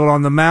Safeco Field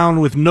on the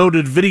mound with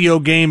noted video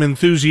game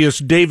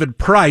enthusiast David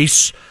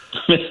Price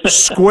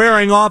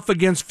squaring off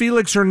against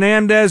Felix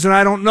Hernandez. And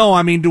I don't know,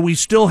 I mean, do we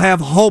still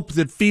have hope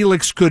that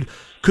Felix could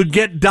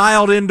get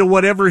dialed into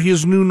whatever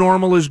his new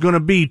normal is going to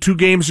be? 2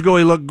 games ago,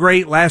 he looked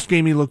great. Last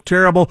game, he looked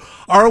terrible.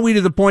 Are we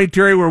to the point,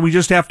 Terry, where we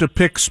just have to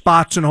pick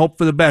spots and hope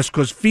for the best?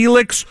 Because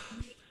Felix,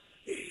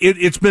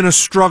 it's been a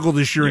struggle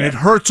this year, and it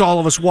hurts all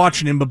of us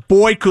watching him. But,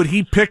 boy, could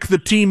he pick the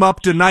team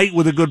up tonight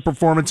with a good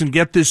performance and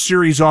get this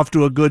series off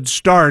to a good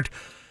start.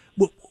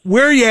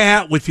 Where are you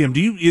at with him?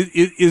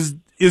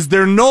 Is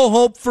there no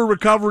hope for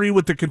recovery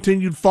with the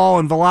continued fall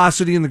in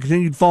velocity and the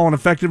continued fall in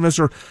effectiveness,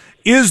 or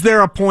is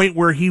there a point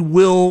where he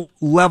will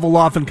level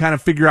off and kind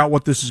of figure out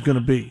what this is going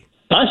to be?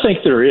 I think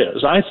there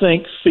is. I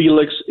think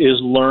Felix is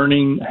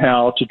learning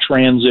how to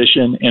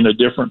transition in a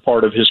different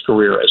part of his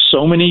career, as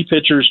so many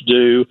pitchers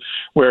do,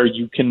 where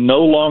you can no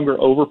longer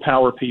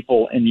overpower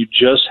people and you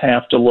just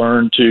have to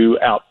learn to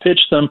outpitch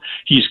them.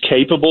 He's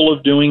capable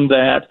of doing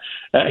that.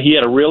 He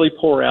had a really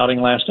poor outing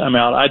last time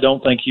out. I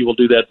don't think he will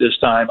do that this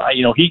time.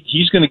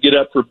 He's going to get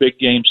up for big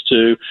games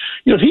too.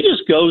 If he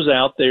just goes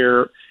out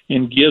there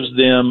and gives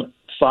them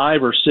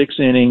 5 or 6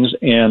 innings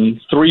and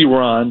 3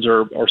 runs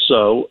or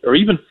so, or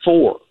even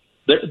 4,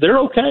 they're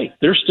okay.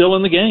 They're still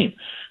in the game.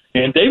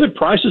 And David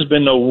Price has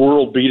been no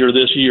world beater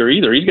this year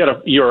either. He's got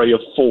an ERA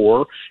of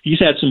 4. He's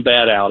had some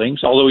bad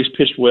outings, although he's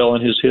pitched well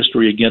in his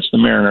history against the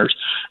Mariners.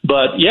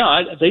 But,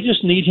 they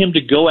just need him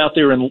to go out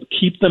there and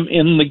keep them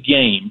in the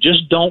game.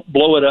 Just don't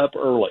blow it up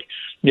early.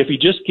 If he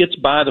just gets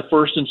by the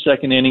first and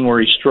second inning where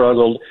he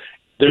struggled,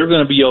 they're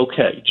going to be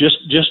okay. Just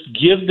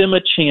give them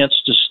a chance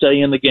to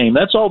stay in the game.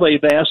 That's all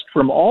they've asked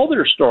from all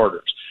their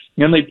starters.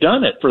 And they've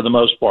done it for the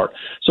most part.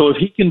 So if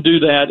he can do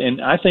that,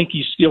 and I think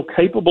he's still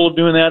capable of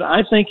doing that,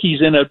 I think he's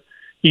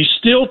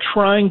still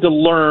trying to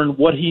learn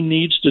what he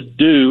needs to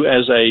do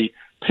as a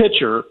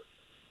pitcher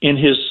in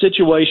his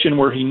situation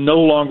where he no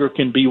longer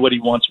can be what he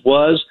once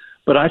was.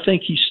 But I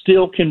think he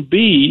still can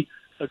be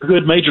a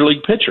good major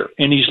league pitcher,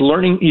 and he's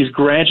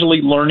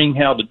gradually learning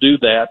how to do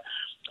that.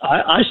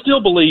 I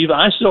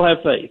still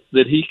have faith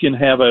that he can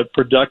have a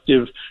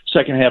productive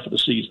second half of the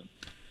season.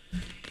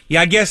 Yeah,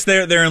 I guess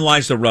therein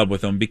lies the rub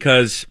with him,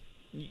 because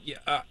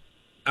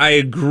I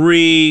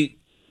agree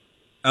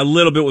a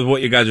little bit with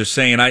what you guys are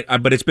saying.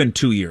 But it's been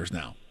 2 years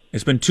now.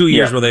 It's been 2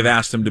 years where they've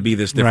asked him to be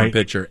this different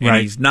pitcher, and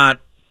he's not.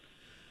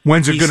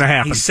 When's it going to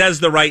happen? He says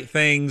the right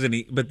things,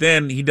 but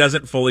then he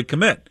doesn't fully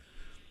commit.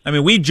 I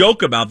mean, we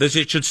joke about this.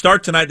 It should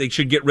start tonight. They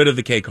should get rid of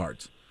the K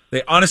cards.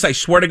 Honestly, I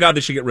swear to God,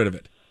 they should get rid of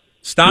it.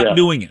 Stop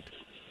doing it.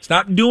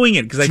 Stop doing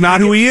it, because it's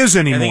not who he is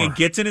anymore. I think it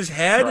gets in his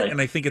head,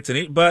 and I think it's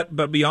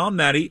but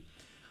beyond that,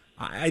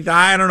 I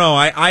don't know.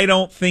 I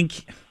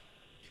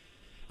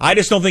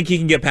just don't think he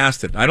can get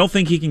past it. I don't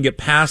think he can get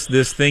past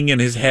this thing in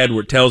his head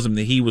where it tells him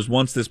that he was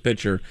once this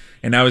pitcher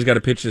and now he's got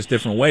to pitch this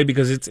different way,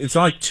 because it's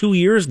like 2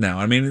 years now.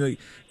 I mean, at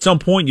some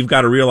point you've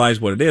got to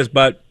realize what it is.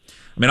 But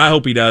I mean, I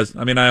hope he does.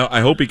 I mean, I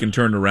hope he can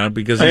turn it around,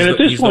 because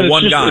he's the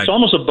one guy. It's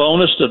almost a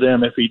bonus to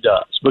them if he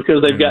does,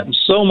 because they've gotten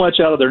so much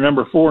out of their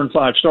number 4 and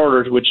 5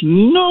 starters, which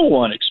no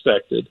one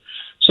expected.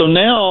 So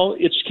now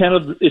it's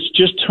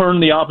just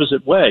turned the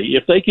opposite way.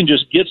 If they can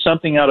just get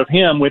something out of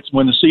him, which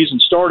when the season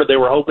started, they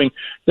were hoping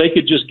they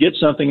could just get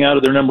something out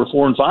of their number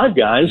 4 and 5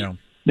 guys. Yeah.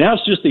 Now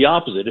it's just the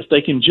opposite. If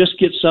they can just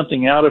get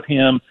something out of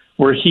him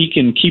where he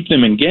can keep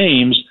them in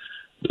games,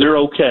 they're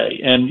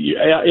okay. And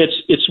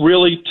it's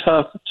really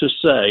tough to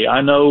say.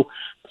 I know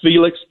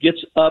Felix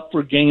gets up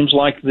for games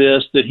like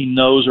this that he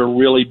knows are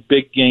really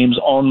big games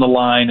on the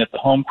line at the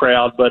home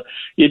crowd, but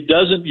it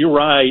doesn't, you're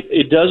right,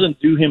 it doesn't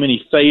do him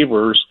any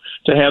favors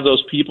to have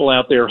those people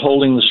out there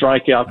holding the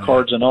strikeout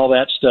cards and all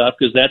that stuff,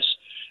 because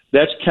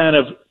that's kind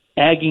of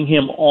egging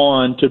him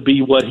on to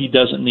be what he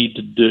doesn't need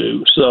to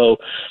do. So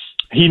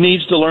he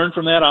needs to learn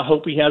from that. I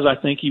hope he has. I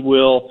think he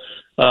will.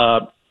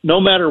 No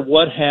matter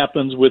what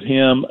happens with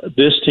him,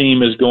 this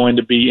team is going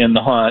to be in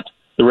the hunt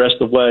the rest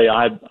of the way.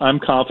 I'm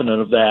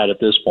confident of that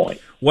at this point.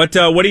 What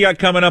do you got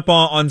coming up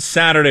on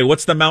Saturday?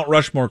 What's the Mount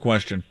Rushmore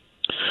question?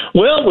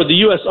 Well, with the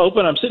U.S.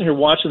 Open, I'm sitting here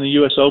watching the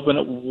U.S. Open.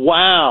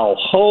 Wow,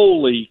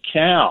 holy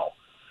cow.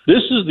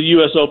 This is the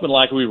U.S. Open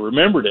like we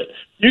remembered it.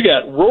 You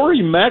got Rory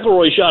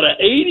McIlroy shot at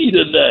 80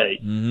 today.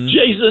 Mm-hmm.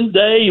 Jason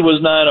Day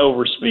was 9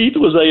 over. Spieth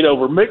was 8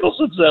 over.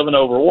 Mickelson 7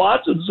 over.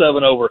 Watson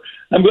 7 over.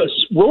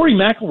 Rory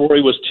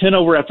McIlroy was 10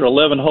 over after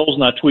 11 holes,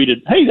 and I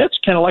tweeted, hey, that's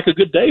kind of like a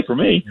good day for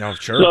me. No,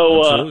 sure. So,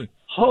 absolutely.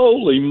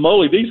 Holy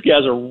moly, these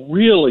guys are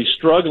really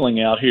struggling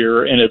out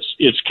here, and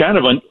it's kind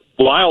of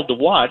wild to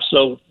watch.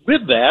 So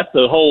with that,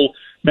 the whole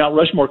Mount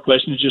Rushmore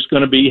question is just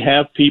going to be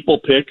have people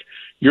pick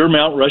your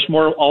Mount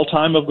Rushmore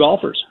all-time of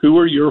golfers. Who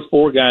are your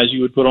 4 guys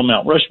you would put on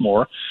Mount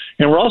Rushmore?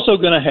 And we're also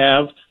going to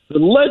have the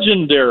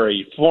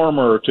legendary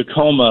former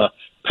Tacoma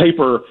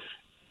Paper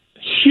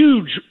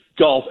huge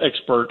golf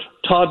expert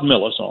Todd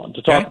Millis on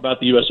to talk about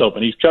the U.S.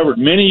 Open. He's covered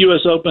many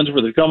U.S. Opens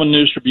for the Cumberland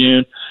News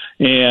Tribune,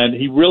 and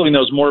he really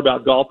knows more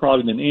about golf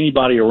probably than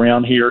anybody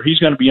around here. He's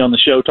going to be on the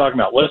show talking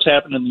about what's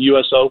happened in the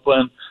U.S.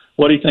 Open,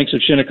 what he thinks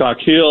of Shinnecock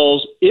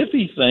Hills, if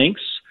he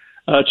thinks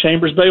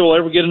Chambers Bay will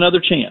ever get another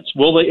chance.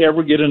 Will they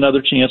ever get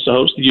another chance to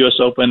host the U.S.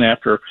 Open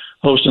after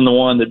hosting the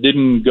one that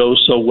didn't go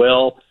so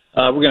well?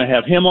 We're going to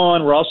have him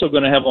on. We're also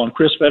going to have on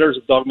Chris Fetters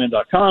of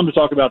Dogman.com to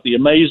talk about the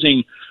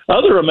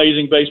other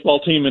amazing baseball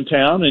team in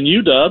town, and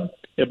UW,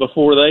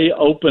 before they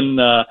open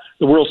the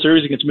World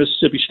Series against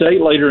Mississippi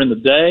State later in the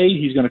day.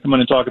 He's going to come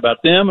in and talk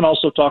about them and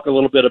also talk a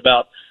little bit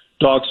about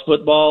Dogs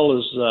football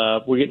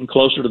as we're getting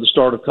closer to the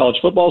start of college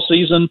football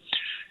season.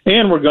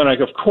 And we're going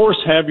to, of course,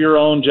 have your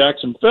own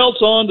Jackson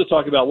Phelps on to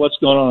talk about what's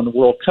going on in the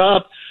World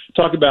Cup,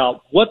 talk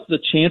about what the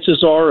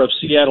chances are of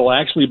Seattle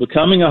actually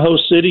becoming a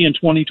host city in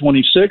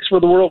 2026 for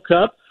the World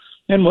Cup,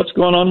 and what's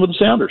going on with the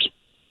Sounders.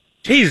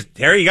 Jeez,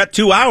 Terry, you got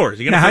 2 hours.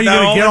 You how are you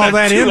going to get all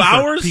that in 2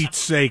 hours? For Pete's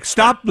sake?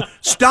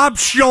 Stop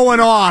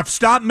showing off.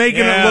 Stop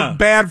making it look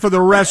bad for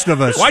the rest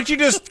of us. Why don't you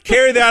just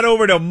carry that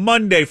over to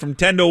Monday from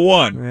 10 to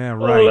 1? Yeah,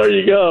 right. Oh, there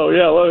you go.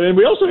 Yeah, well, and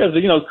we also have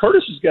to,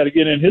 Curtis has got to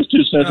get in his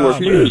 2 cents worth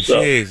too.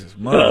 So. Jesus,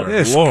 mother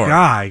this Lord.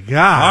 guy.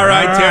 All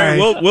right, Terry,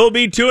 we'll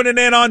be tuning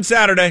in on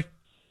Saturday.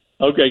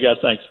 Okay, guys,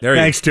 thanks.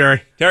 Thanks,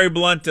 Terry. Terry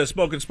Blount,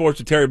 Spoken Sports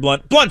with Terry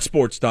Blount. Blount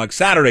Sports Talk,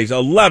 Saturdays,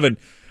 11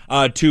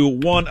 to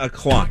 1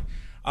 o'clock.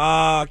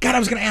 God, I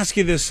was going to ask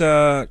you this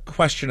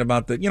question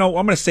about I'm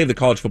going to save the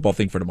college football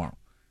thing for tomorrow.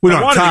 We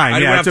don't have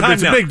time.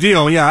 It's a big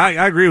deal. Yeah,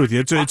 I agree with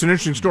you. It's an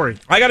interesting story.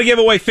 I got to give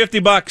away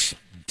 $50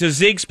 to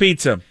Zeke's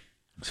Pizza.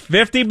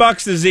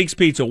 $50 to Zeke's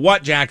Pizza.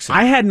 What, Jackson?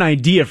 I had an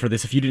idea for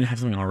this if you didn't have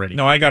something already.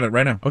 No, I got it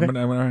right now.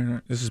 Okay.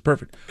 This is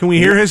perfect. Can we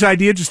hear his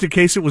idea just in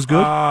case it was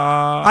good?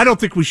 I don't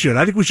think we should.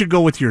 I think we should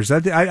go with yours.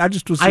 I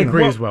just was. I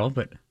agree as well,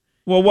 but.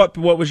 Well, what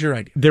was your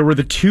idea? There were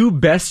the 2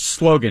 best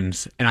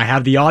slogans, and I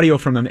have the audio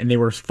from them, and they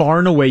were far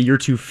and away your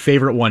 2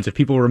 favorite ones. If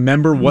people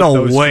remember what those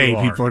 2 are. No way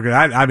people are good.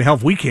 I mean, hell,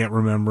 if we can't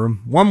remember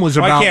them. One was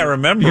about... I can't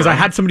remember. Because I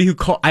had somebody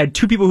I had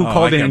 2 people who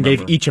called in and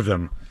gave each of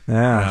them.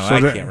 Yeah, no,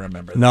 I can't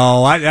remember that.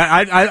 No,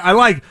 I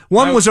like...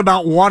 One was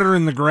about water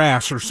in the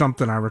grass or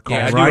something, I recall,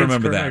 right? I do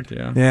remember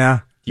that.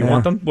 Yeah. You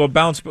want them? Well,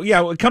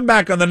 come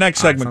back on the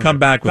next segment. Come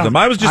back with them.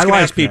 I was just going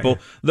to ask people,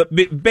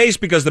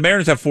 because the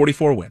Mariners have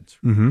 44 wins.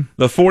 Mm-hmm.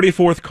 The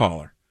 44th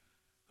caller,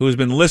 who has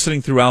been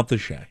listening throughout the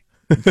show.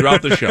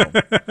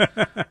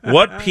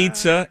 What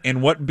pizza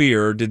and what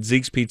beer did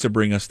Zeke's Pizza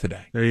bring us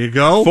today? There you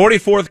go.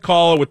 44th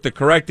caller with the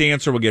correct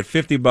answer will get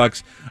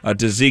 $50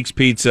 to Zeke's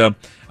Pizza.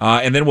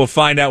 And then we'll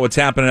find out what's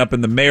happening up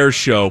in the Mayor's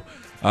show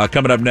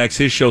coming up next.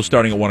 His show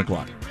starting at 1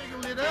 o'clock.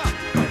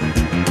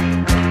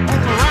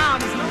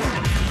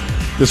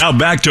 Now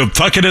back to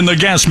Puckett and the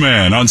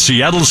Gasman on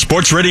Seattle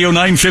Sports Radio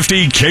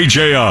 950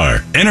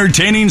 KJR.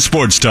 Entertaining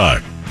sports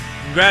talk.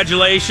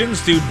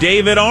 Congratulations to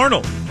David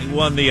Arnold. He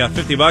won the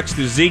 $50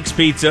 to Zeke's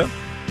Pizza.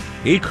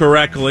 He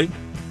correctly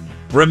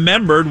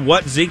remembered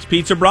what Zeke's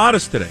Pizza brought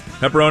us today.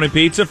 Pepperoni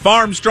pizza,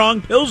 Farm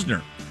Strong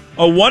Pilsner.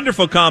 A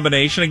wonderful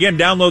combination. Again,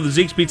 download the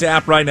Zeke's Pizza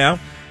app right now.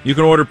 You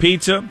can order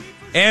pizza,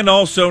 and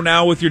also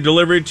now with your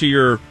delivery to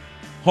your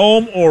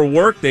home or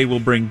work, they will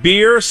bring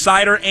beer,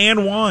 cider,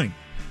 and wine.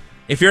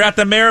 If you're at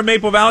the Mayor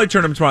Maple Valley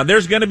Tournament tomorrow,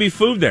 there's going to be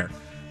food there.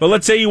 But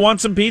let's say you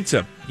want some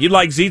pizza. You'd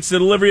like Zeke's to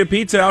deliver you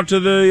pizza out to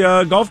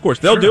the golf course.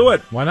 They'll do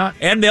it. Why not?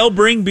 And they'll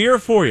bring beer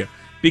for you.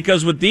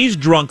 Because with these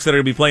drunks that are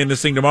going to be playing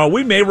this thing tomorrow,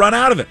 we may run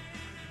out of it.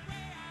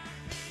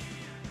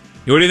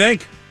 What do you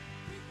think?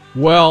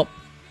 Well,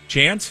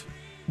 Chance?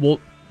 Well,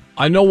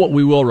 I know what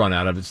we will run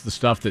out of. It's the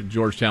stuff that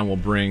Georgetown will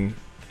bring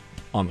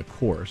on the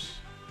course.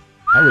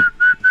 I would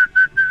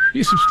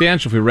be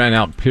substantial if we ran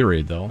out,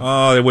 period, though.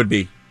 Oh, it would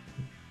be.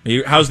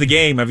 How's the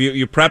game? Have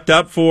you prepped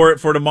up for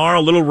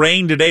tomorrow? A little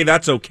rain today,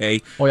 that's okay.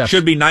 Oh, yeah.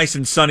 Should be nice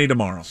and sunny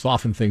tomorrow.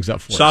 Soften things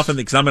up for us. Soften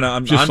things. I'm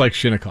like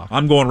Shinnecock.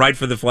 I'm going right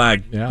for the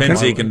flag. Yeah,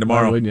 Penseeking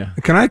tomorrow.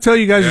 Can I tell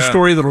you guys a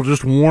story that'll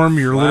just warm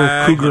your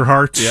little Cougar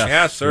hearts? Yeah.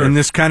 Yes, sir. In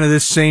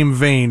this same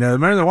vein.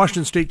 Remember the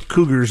Washington State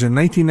Cougars in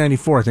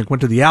 1994, I think,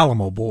 went to the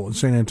Alamo Bowl in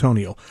San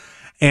Antonio.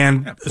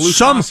 And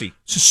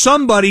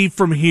somebody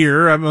from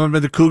here, I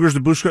remember the Cougars, the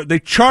Bush, they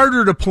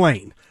chartered a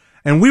plane.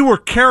 And we were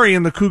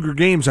carrying the Cougar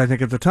games, I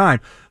think, at the time.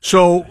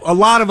 So a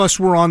lot of us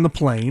were on the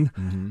plane,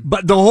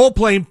 but the whole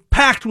plane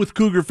packed with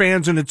Cougar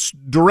fans, and it's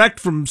direct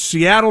from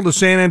Seattle to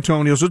San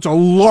Antonio, so it's a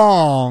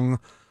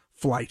long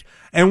flight.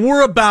 And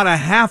we're about a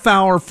half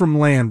hour from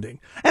landing.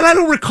 And I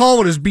don't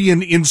recall it as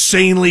being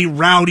insanely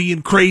rowdy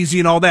and crazy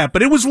and all that,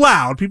 but it was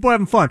loud. People were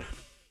having fun.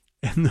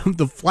 And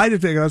the flight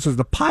attendant says,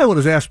 the pilot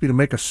has asked me to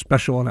make a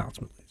special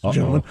announcement, ladies and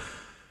gentlemen.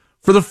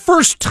 For the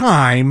first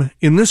time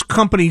in this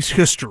company's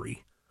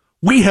history,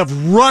 we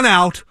have run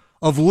out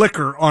of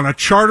liquor on a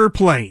charter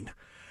plane.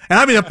 And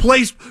I mean, the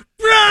place,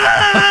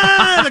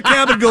 the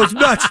cabin goes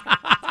nuts.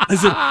 I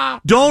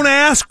said, don't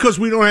ask because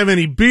we don't have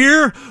any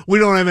beer. We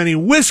don't have any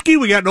whiskey.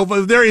 We got no.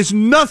 There is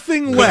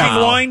nothing left.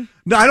 Cooking wine?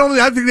 No,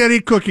 I think they had any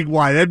cooking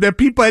wine.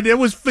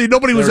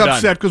 Nobody was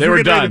upset because we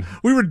were done.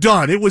 We were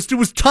done. It was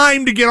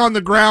time to get on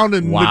the ground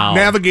and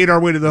navigate our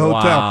way to the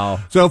hotel. Wow.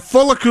 So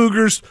full of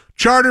Cougars,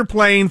 charter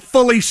plane,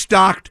 fully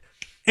stocked,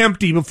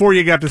 empty before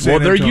you got to San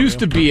Antonio. There used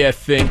to be a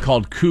thing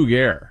called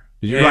Cougar.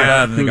 Did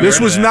you This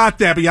was not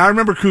that, but I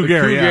remember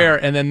Cougar. Cougar,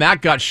 and then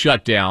that got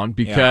shut down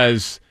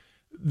because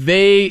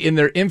they, in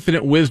their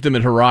infinite wisdom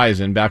at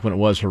Horizon, back when it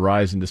was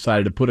Horizon,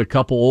 decided to put a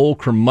couple old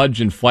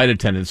curmudgeon flight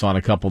attendants on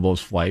a couple of those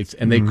flights,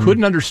 and they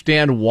couldn't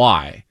understand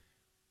why.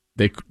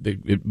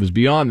 It was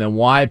beyond them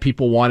why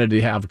people wanted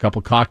to have a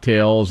couple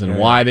cocktails and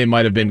why they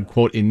might have been,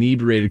 quote,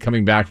 inebriated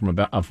coming back from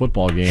a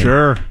football game.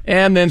 Sure.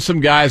 And then some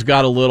guys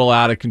got a little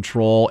out of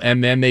control,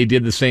 and then they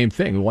did the same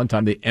thing. One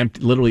time they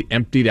literally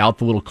emptied out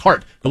the little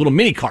cart, the little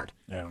mini cart,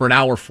 for an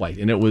hour flight.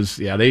 And it was,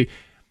 they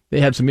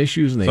had some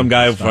issues. And some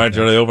guy tried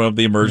to open up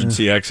the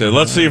emergency exit.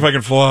 Let's see if I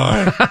can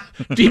fly.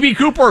 DB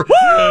Cooper.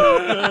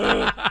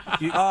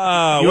 You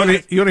want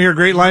to hear a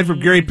great line from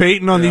Gary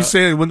Payton on these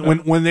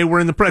when they were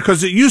in the press?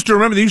 Because they used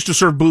to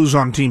serve booze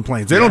on team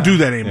planes. They don't do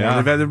that anymore.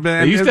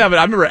 Yeah. They used to have it.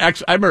 I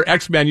remember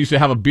X-Man used to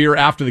have a beer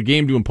after the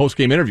game doing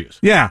post-game interviews.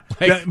 Yeah,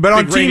 but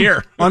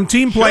on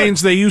team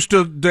planes they used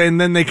to, and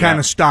then they kind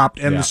of stopped.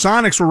 And the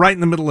Sonics were right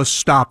in the middle of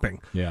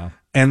stopping. Yeah.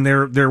 And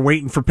they're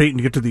waiting for Peyton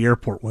to get to the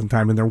airport one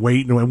time, and they're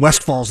waiting. And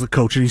Westfall's the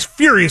coach, and he's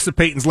furious that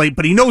Peyton's late,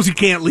 but he knows he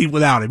can't leave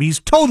without him. He's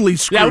totally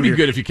screwed. That would be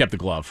good if you kept the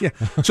glove. Yeah.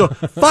 So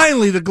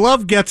finally, the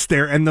glove gets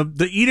there, and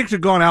the edict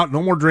had gone out.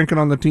 No more drinking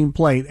on the team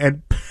plane.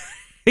 And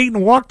Peyton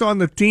walked on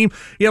the team.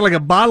 He had like a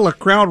bottle of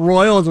Crown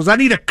Royal, and says, "I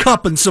need a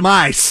cup and some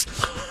ice."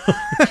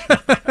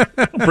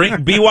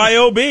 Bring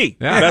BYOB.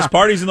 Best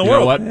parties in the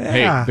world. Know what?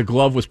 Hey, the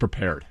glove was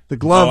prepared. The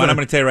glove. And I'm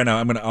going to tell you right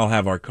now, I'll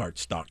have our cart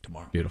stocked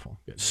tomorrow. Beautiful.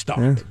 Good.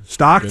 Stocked. Yeah.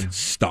 Stocked? Good.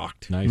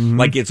 Stocked. Nice.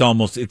 Like it's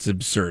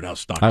absurd how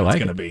stocked it's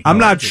going to be. I'm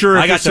not sure.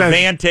 I got the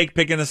van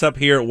picking us up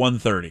here at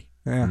 1:30.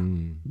 Yeah.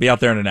 Be out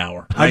there in an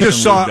hour. I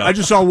just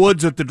saw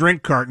Woods at the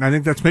drink cart, and I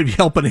think that's maybe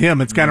helping him.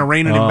 It's kind of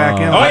reining him back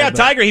in. Oh yeah,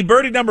 Tiger. He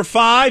birdied number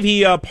 5.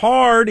 He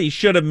parred. He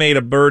should have made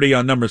a birdie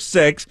on number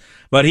 6,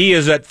 but he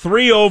is at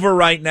 3 over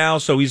right now.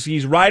 So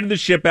he's riding the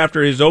ship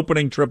after his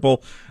opening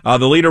triple. The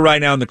leader right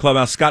now in the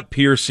clubhouse, Scott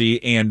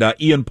Piercy and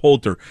Ian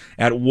Poulter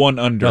at 1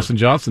 under. Dustin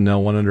Johnson now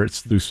 1 under.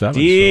 It's through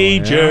 7.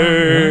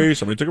 DJ,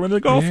 somebody took him in the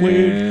golf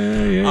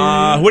league.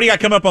 What do you got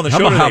coming up on the show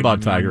today? How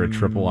about Tiger at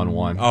triple on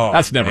 1? Oh,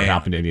 that's never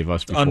happened to any of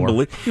us before. Unbelievable.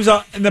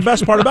 And the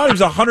best part about it, he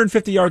was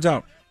 150 yards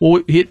out.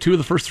 Well, he hit 2 of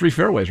the first 3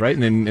 fairways, right?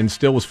 And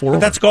still was 4 over.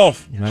 That's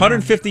golf.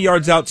 150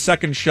 yards out,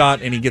 second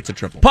shot, and he gets a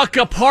triple. Puck,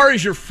 par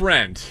is your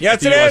friend.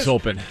 Yes, it is. US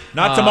Open.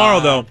 Not tomorrow,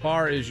 though.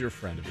 Par is your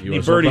friend at the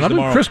US Open.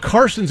 Tomorrow. Chris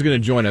Carson's going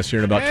to join us here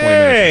in about 20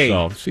 minutes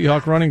or so.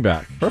 Seahawk running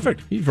back.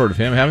 Perfect. You've heard of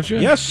him, haven't you?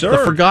 Yes, sir. The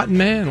Forgotten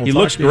Man. He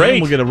looks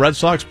great. We'll get a Red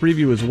Sox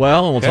preview as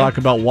well, and we'll talk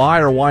about why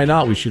or why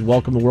not we should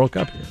welcome the World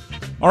Cup here.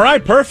 All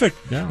right, perfect.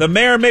 Yeah. The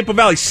Mayor of Maple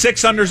Valley,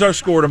 6 unders our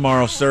score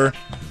tomorrow, sir.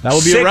 That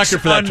will be a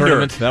record for that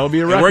tournament. That will be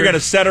a record. And we're going to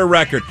set a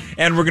record,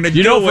 and we're going to do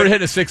it. You know, if we're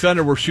hitting a 6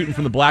 under, we're shooting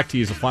from the black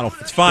tees the final.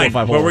 It's fine,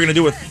 but we're going to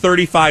do it with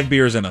 35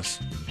 beers in us.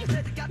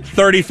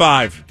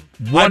 35.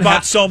 I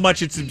bought so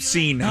much it's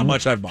obscene how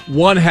much I've bought.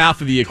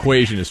 1/2 of the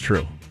equation is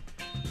true.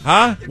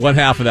 Huh?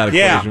 1/2 of that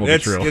equation will be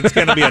true. It's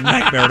going to be a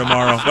nightmare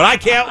tomorrow, but I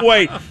can't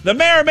wait. The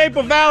Mayor of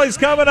Maple Valley is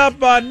coming up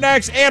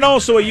next, and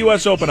also a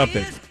U.S. Open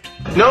update.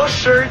 No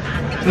shirt,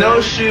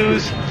 no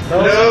shoes,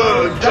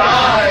 no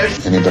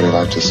ties. Anybody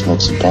like to smoke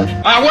some pot?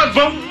 I was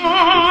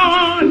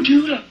born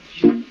to love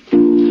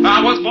you. I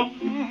was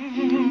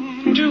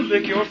born to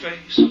lick your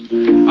face.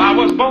 I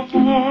was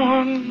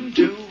born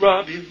to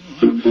rub you.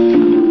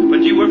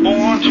 But you were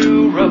born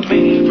to rub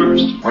me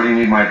first. What do you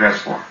need my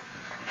address for?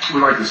 We'd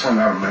like to send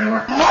out a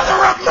mailer.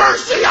 Mother of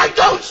mercy, I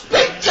don't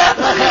speak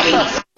Japanese!